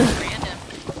 it's just random.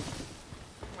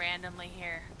 Randomly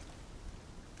here.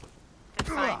 Good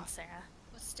find, Sarah.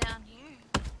 What's down here?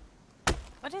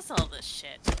 What is all this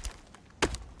shit?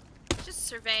 Just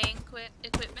surveying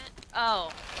equipment. Oh.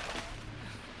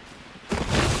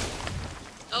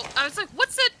 Oh, I was like,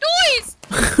 what's that noise?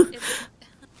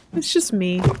 It's just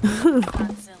me.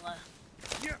 Godzilla.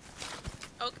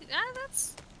 Okay,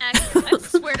 that's accurate. I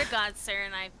swear to God, Sarah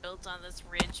and I have built on this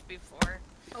ridge before.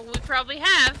 Oh, we probably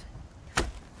have.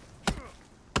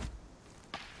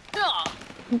 Ugh.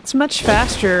 It's much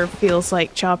faster, feels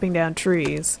like, chopping down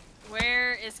trees.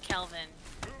 Where is Kelvin?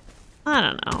 I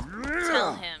don't know.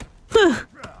 Tell him.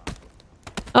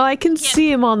 Oh, I can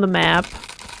see him on the map.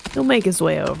 He'll make his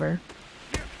way over.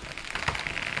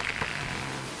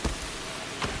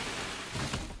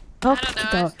 Oh, I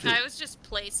don't know. I was just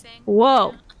placing.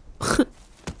 Whoa. What?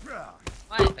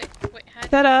 Wait,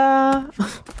 Ta-da!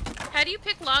 how do you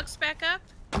pick logs back up?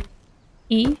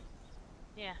 E?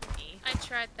 Yeah, E. I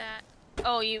tried that.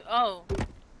 Oh,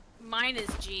 mine is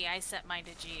G. I set mine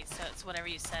to G, so it's whatever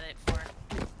you set it for.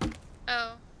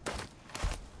 Oh.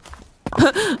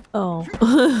 Oh.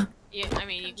 I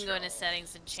mean, you can go into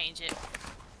settings and change it.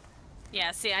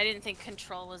 Yeah, see, I didn't think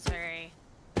control was very...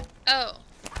 Oh.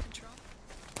 Control.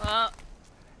 Well,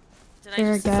 did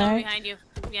There, I just see guy. someone behind you?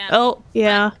 Yeah. Oh,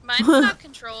 yeah. Mine's not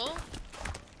control.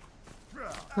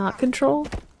 Not control?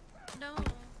 No.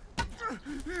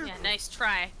 Yeah, nice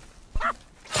try.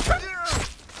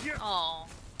 Oh.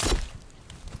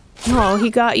 Oh, he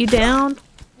got you down?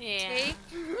 Yeah. Take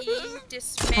E, Hold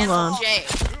dismantle on. J.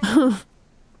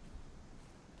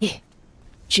 Yeah.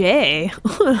 J?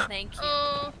 Thank you.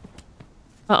 Oh.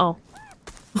 Uh-oh.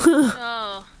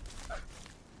 Oh.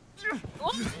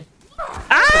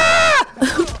 Ah!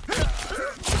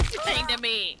 Thing to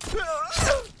me.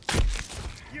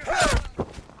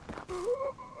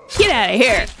 Get out of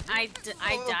here! I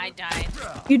died.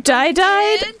 You died?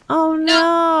 Did? Oh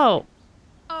no!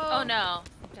 Oh no.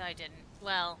 No, I didn't.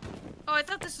 Well. Oh, I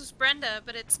thought this was Brenda,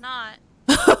 but it's not.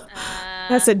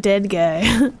 That's a dead guy.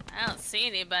 I don't see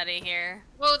anybody here.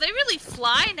 Whoa, they really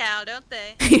fly now, don't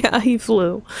they? Yeah, he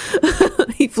flew.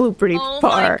 He flew pretty Oh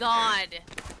far. my god.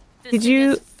 This Did thing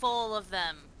you- is full of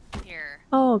them here.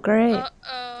 Oh, great.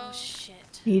 Uh-oh. Oh shit.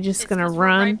 You just It's gonna 'cause we're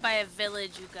run? right by a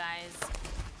village, you guys.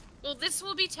 Well, this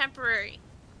will be temporary.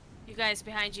 You guys,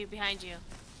 behind you.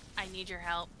 I need your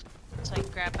help so I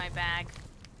can grab my bag.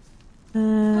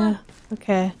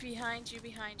 Okay. Behind you.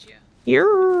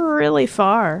 You're really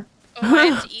far. Oh, I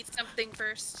have to eat something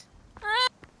first.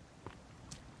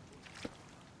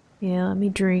 Yeah, let me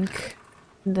drink.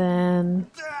 And then...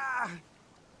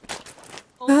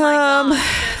 Oh my god,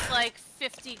 there's like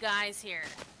 50 guys here.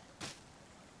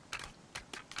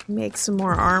 Make some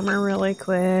more armor really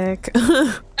quick.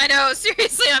 I know,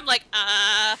 seriously, I'm like,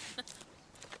 Oh,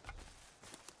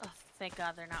 thank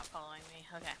god they're not following me.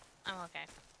 Okay, I'm okay.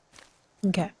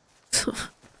 Okay.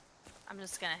 I'm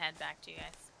just gonna head back to you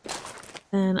guys.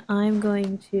 And I'm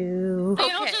going to... They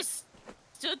all just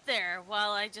stood there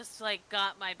while I just, like,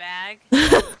 got my bag.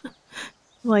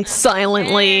 like,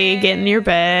 silently get in your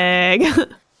bag.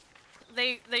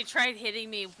 They tried hitting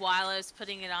me while I was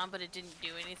putting it on, but it didn't do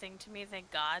anything to me, thank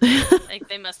god. Like,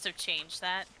 they must have changed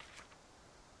that.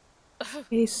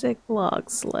 Basic log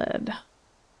sled.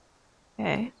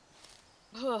 Okay.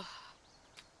 Wait,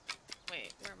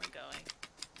 where am I going?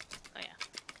 Oh, yeah.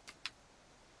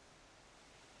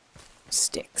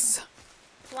 Sticks.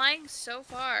 flying so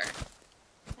far.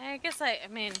 I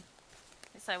mean, I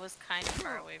guess I was kind of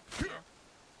far away from you.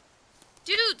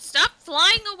 Dude, stop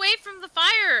flying away from the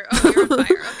fire! Oh, you're on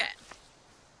fire, okay.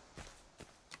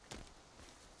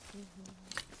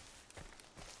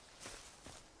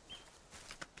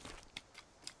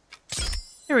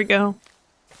 There we go.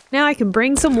 Now I can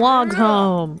bring some logs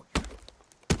home.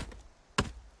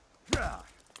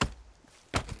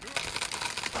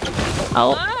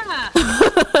 Oh. Ah!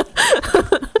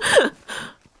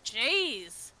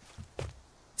 Jeez.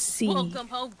 See. Welcome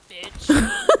home, bitch.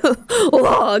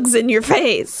 Logs in your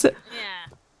face. Yeah.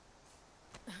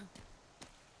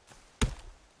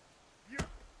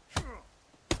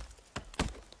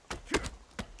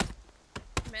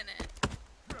 Minute.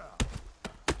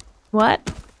 What?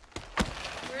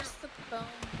 Where's the bone?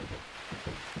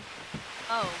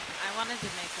 Oh, I wanted to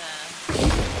make a...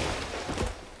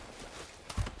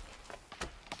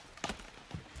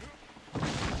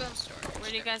 Bone storage. Where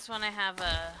do you guys want to have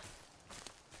a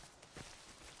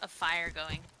fire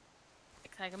going?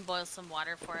 I can boil some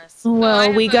water for us.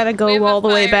 Well, we gotta we go have a all the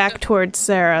way fire back to- towards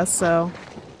Sarah, so...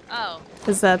 Oh.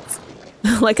 Because that's...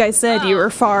 like I said, you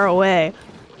were far away.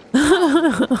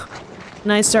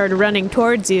 And I started running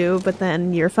towards you, but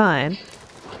then you're fine.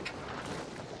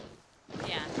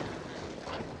 Yeah.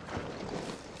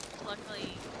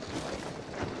 Luckily...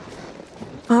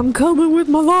 I'm coming with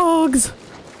my logs!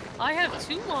 I have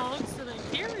 2 logs that I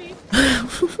carry.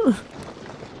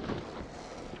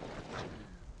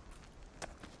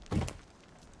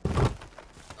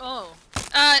 Oh.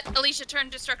 Alicia, turn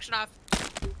destruction off.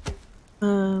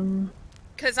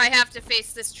 Because I have to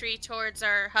face this tree towards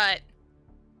our hut.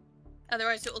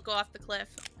 Otherwise it will go off the cliff.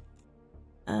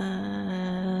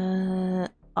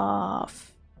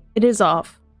 Off. It is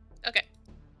off. Okay.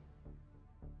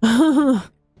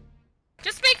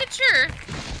 Just making sure.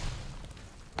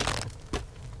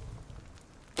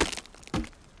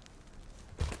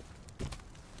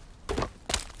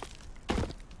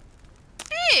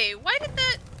 Hey, why did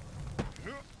that...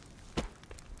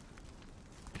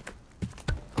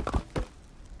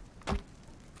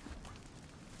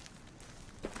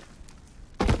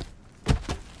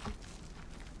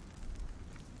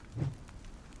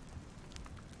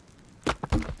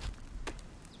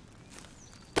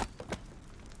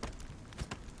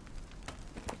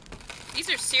 These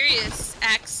are serious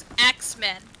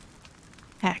axemen.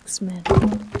 Axemen.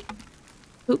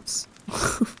 Oops.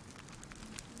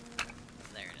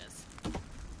 There it is.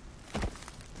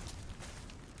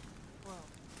 Whoa.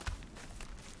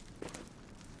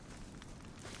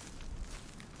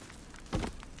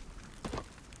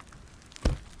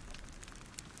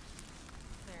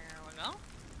 There we go.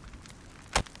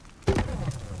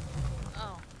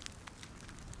 Oh.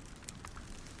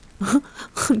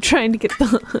 I'm trying to get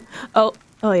the...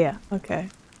 Oh yeah, okay.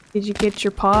 Did you get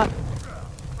your pot?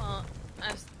 Well,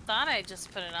 I thought I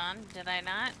just put it on. Did I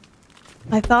not?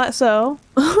 I thought so.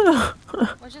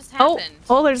 What just happened?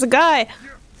 Oh, there's a guy!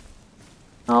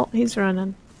 Oh, he's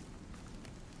running.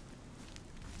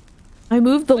 I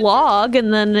moved the log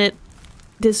and then it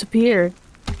disappeared.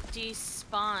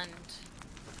 Despawned.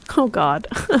 Oh god.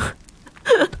 Well,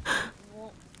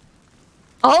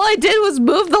 All I did was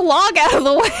move the log out of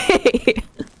the way!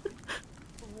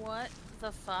 what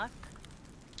the fuck?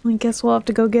 I guess we'll have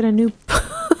to go get a new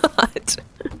pot.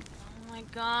 Oh my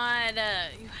god,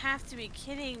 you have to be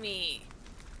kidding me.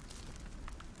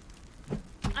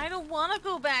 I don't want to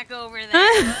go back over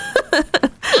there.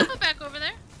 I'll go back over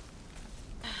there.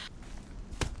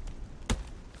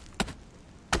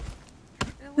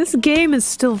 This game is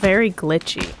still very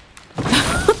glitchy.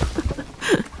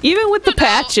 Even with the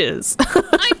patches.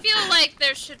 I feel like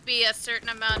there should be a certain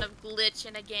amount of glitch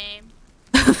in a game.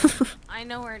 I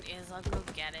know where it is. I'll go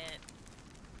get it.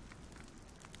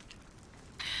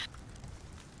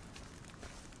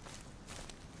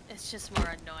 It's just more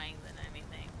annoying than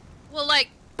anything. Well, like,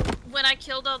 when I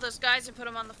killed all those guys and put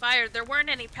them on the fire, there weren't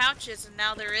any pouches, and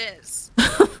now there is.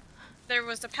 There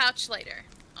was a pouch later.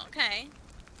 Okay.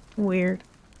 Weird.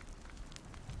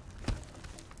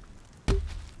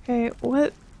 Okay,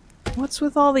 what's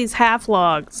with all these half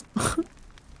logs?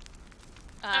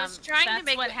 I was trying to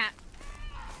make what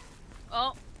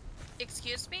Oh,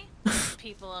 excuse me?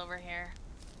 people over here.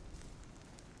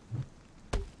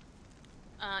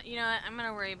 You know what? I'm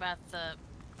gonna worry about the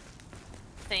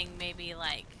thing maybe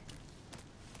like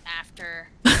after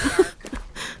dark.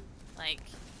 Like,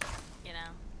 you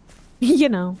know. You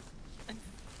know.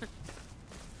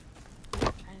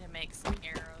 Trying to make some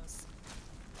arrows.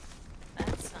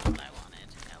 That's not what I wanted.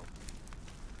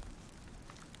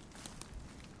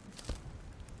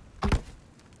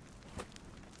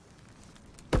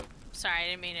 Nope. Sorry, I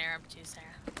didn't mean to interrupt you, Sarah.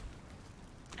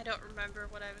 I don't remember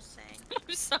what I was saying.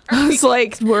 I'm sorry. I was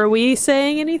like, were we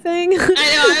saying anything? I know,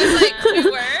 I was like, we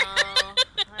were.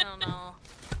 I don't know.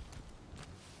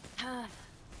 Are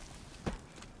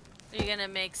you gonna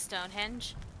make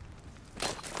Stonehenge?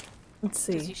 Let's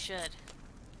see. 'Cause you should.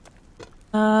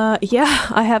 Yeah,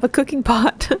 I have a cooking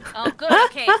pot. Oh, good.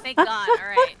 Okay, thank God. All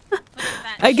right.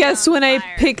 I guess when I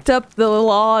picked up the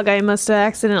log, I must have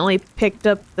accidentally picked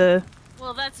up the...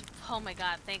 Well, that's... Oh my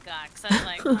God, thank God. Because I was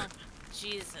like, oh,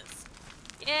 Jesus.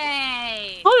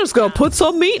 Yay! I'll just go put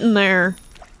some meat in there.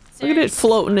 Look at it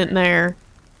floating in there.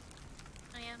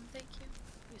 I am, thank you.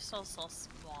 You're so smart.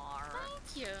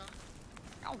 Thank you.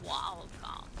 You're wild,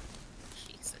 God.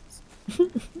 Jesus.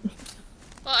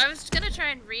 Well, I was gonna try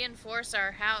and reinforce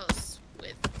our house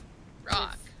with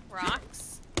rock. With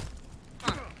rocks?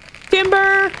 Huh.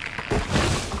 Timber!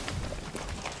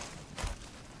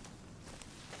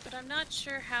 But I'm not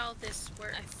sure how this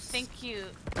works. I think you...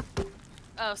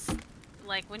 Oh,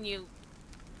 like when you...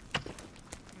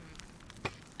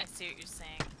 I see what you're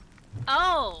saying.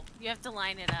 Oh! You have to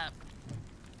line it up.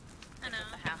 I know.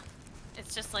 With the house.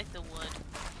 It's just like the wood.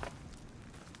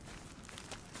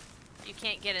 You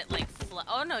can't get it like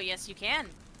oh no, yes you can.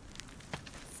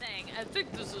 Saying, I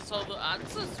think this is how the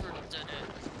ancestors did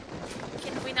it.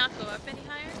 Can we not go up any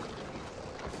higher?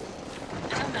 I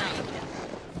don't know.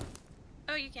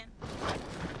 Oh, you can.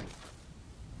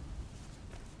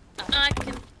 I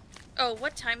can. Oh,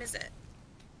 what time is it?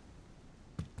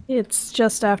 It's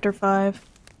just after 5.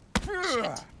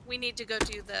 Shit. We need to go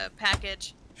do the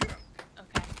package. Okay.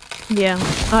 Yeah,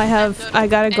 I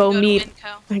gotta go meet.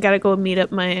 Winco. I gotta go meet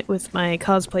up with my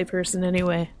cosplay person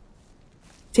anyway.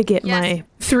 To get my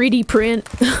 3D print.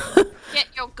 Get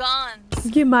your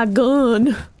guns. Get my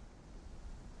gun.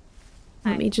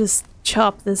 Let me just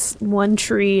chop this one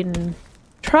tree and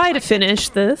try to finish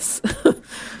this. There we go.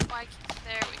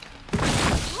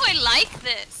 Ooh, I like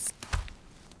this.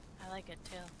 I like it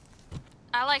too.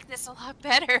 I like this a lot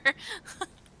better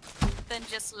than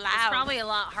just loud. It's probably a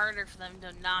lot harder for them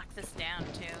to knock this down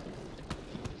too.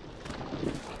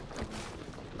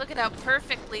 Look at how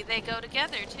perfectly they go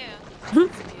together too.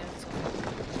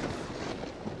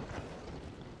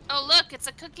 Oh look, it's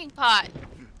a cooking pot.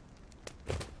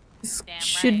 Damn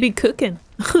Should right. be cooking.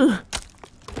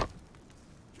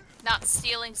 Not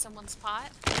stealing someone's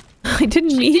pot. I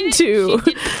didn't mean to.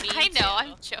 She didn't mean I know, to.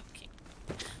 I'm joking.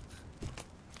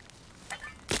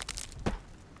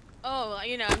 Oh,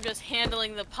 you know, I'm just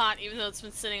handling the pot even though it's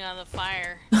been sitting on the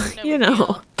fire. You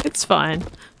know, it's fine.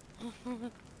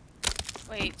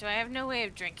 Wait, do I have no way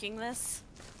of drinking this?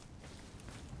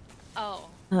 Oh.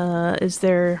 Is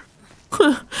there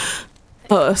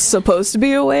supposed to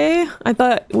be a way? I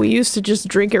thought we used to just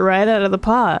drink it right out of the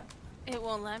pot. It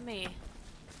won't let me.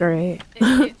 Great.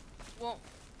 It won't.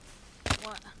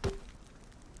 What?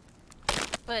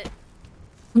 But.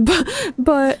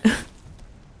 But.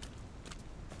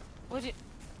 What do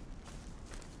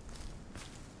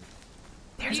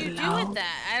There's you a do log. with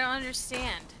that? I don't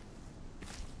understand.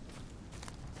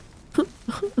 Oh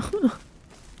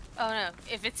no,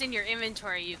 if it's in your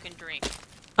inventory, you can drink.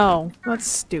 Oh, that's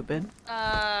stupid.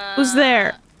 Who's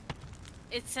there?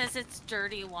 It says it's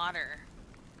dirty water.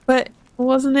 But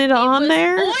wasn't it on was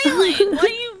there? Boiling. What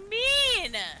do you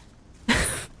mean?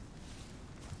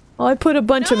 Well, I put a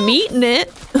bunch of meat in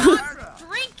it.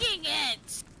 Drinking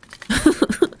it.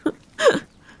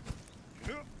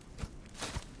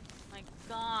 My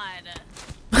God.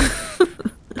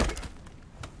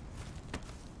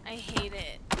 I hate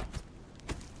it. My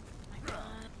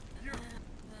God.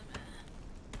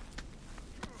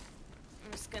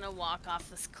 I'm just gonna walk off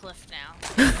this cliff now.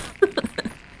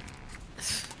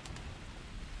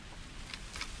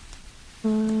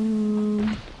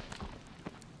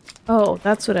 Oh,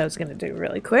 that's what I was gonna do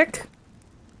really quick.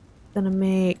 Gonna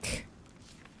make...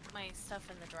 My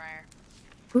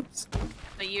Oops.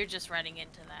 But you're just running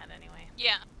into that anyway.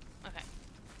 Yeah. Okay.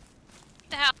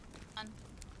 The hell.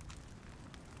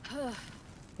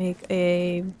 Make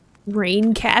a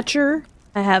rain catcher.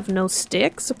 I have no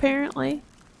sticks, apparently.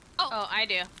 Oh, I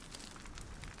do.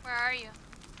 Where are you?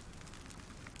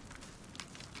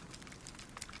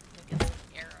 Let me get some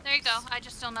arrows. There you go. I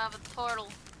just don't have a portal.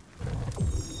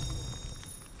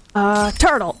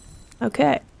 Turtle.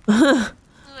 Okay. Ooh,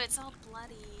 it's all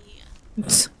bloody.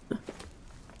 It's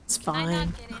Can I fine.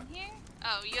 not get in here?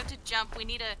 Oh, you have to jump. We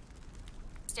need a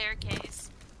staircase.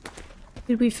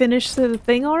 Did we finish the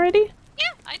thing already?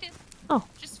 Yeah, I did. Oh.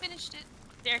 Just finished it.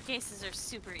 Staircases are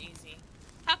super easy.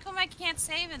 How come I can't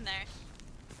save in there?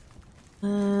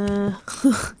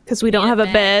 Because we don't have a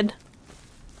bed.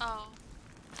 Oh,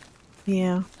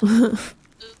 Yeah.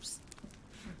 oops.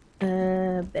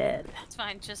 Bed. It's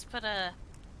fine. Just put a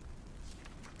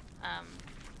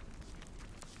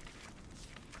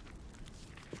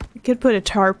You could put a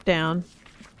tarp down.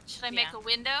 Should I make Yeah. a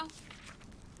window?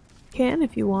 Can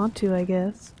if you want to, I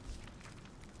guess.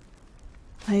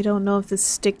 I don't know if this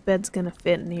stick bed's gonna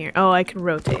fit in here. Oh, I can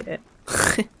rotate it.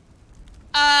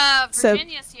 So-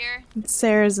 Virginia's here.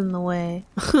 Sarah's in the way.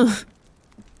 sorry,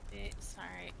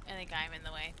 I think I'm in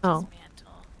the way. Oh.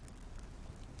 Dismantle.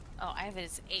 Oh, I have it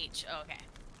as H. Oh, okay.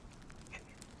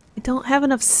 I don't have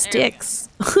enough we go. sticks.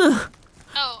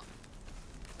 Oh,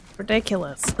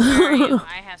 Ridiculous. Where are you?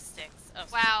 I have sticks. Oh,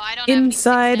 wow, I don't have any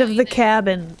Inside sticks of now the either.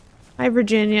 cabin. Hi,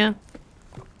 Virginia.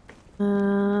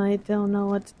 I don't know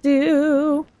what to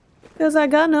do. Because I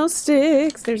got no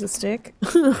sticks. There's a stick.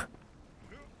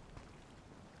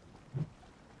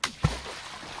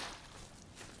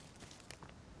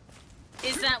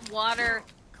 Is that water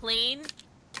clean?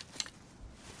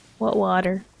 What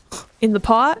water? In the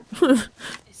pot? It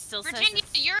still says Virginia,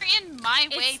 it's, you're in my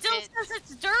way, it still bitch. says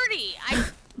it's dirty. I'm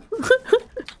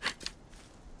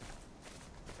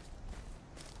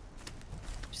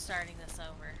starting this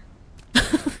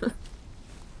over.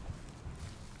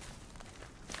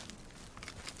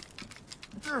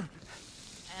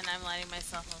 And I'm lighting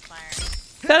myself on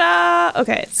fire. Ta-da!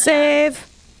 Okay, save.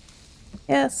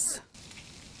 Yes.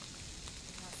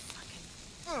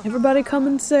 Everybody come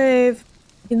and save.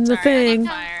 In the Sorry, I'm thing. on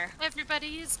fire. Everybody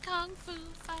is kung fu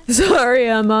fighting. Sorry,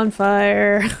 I'm on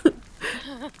fire.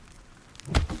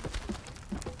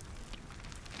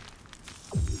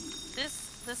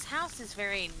 This house is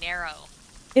very narrow.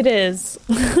 It is.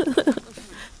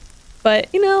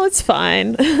 But, you know, it's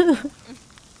fine. Alright,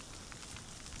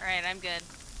 I'm good.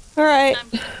 Alright, I'm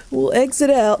good. we'll exit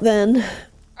out then.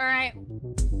 Alright,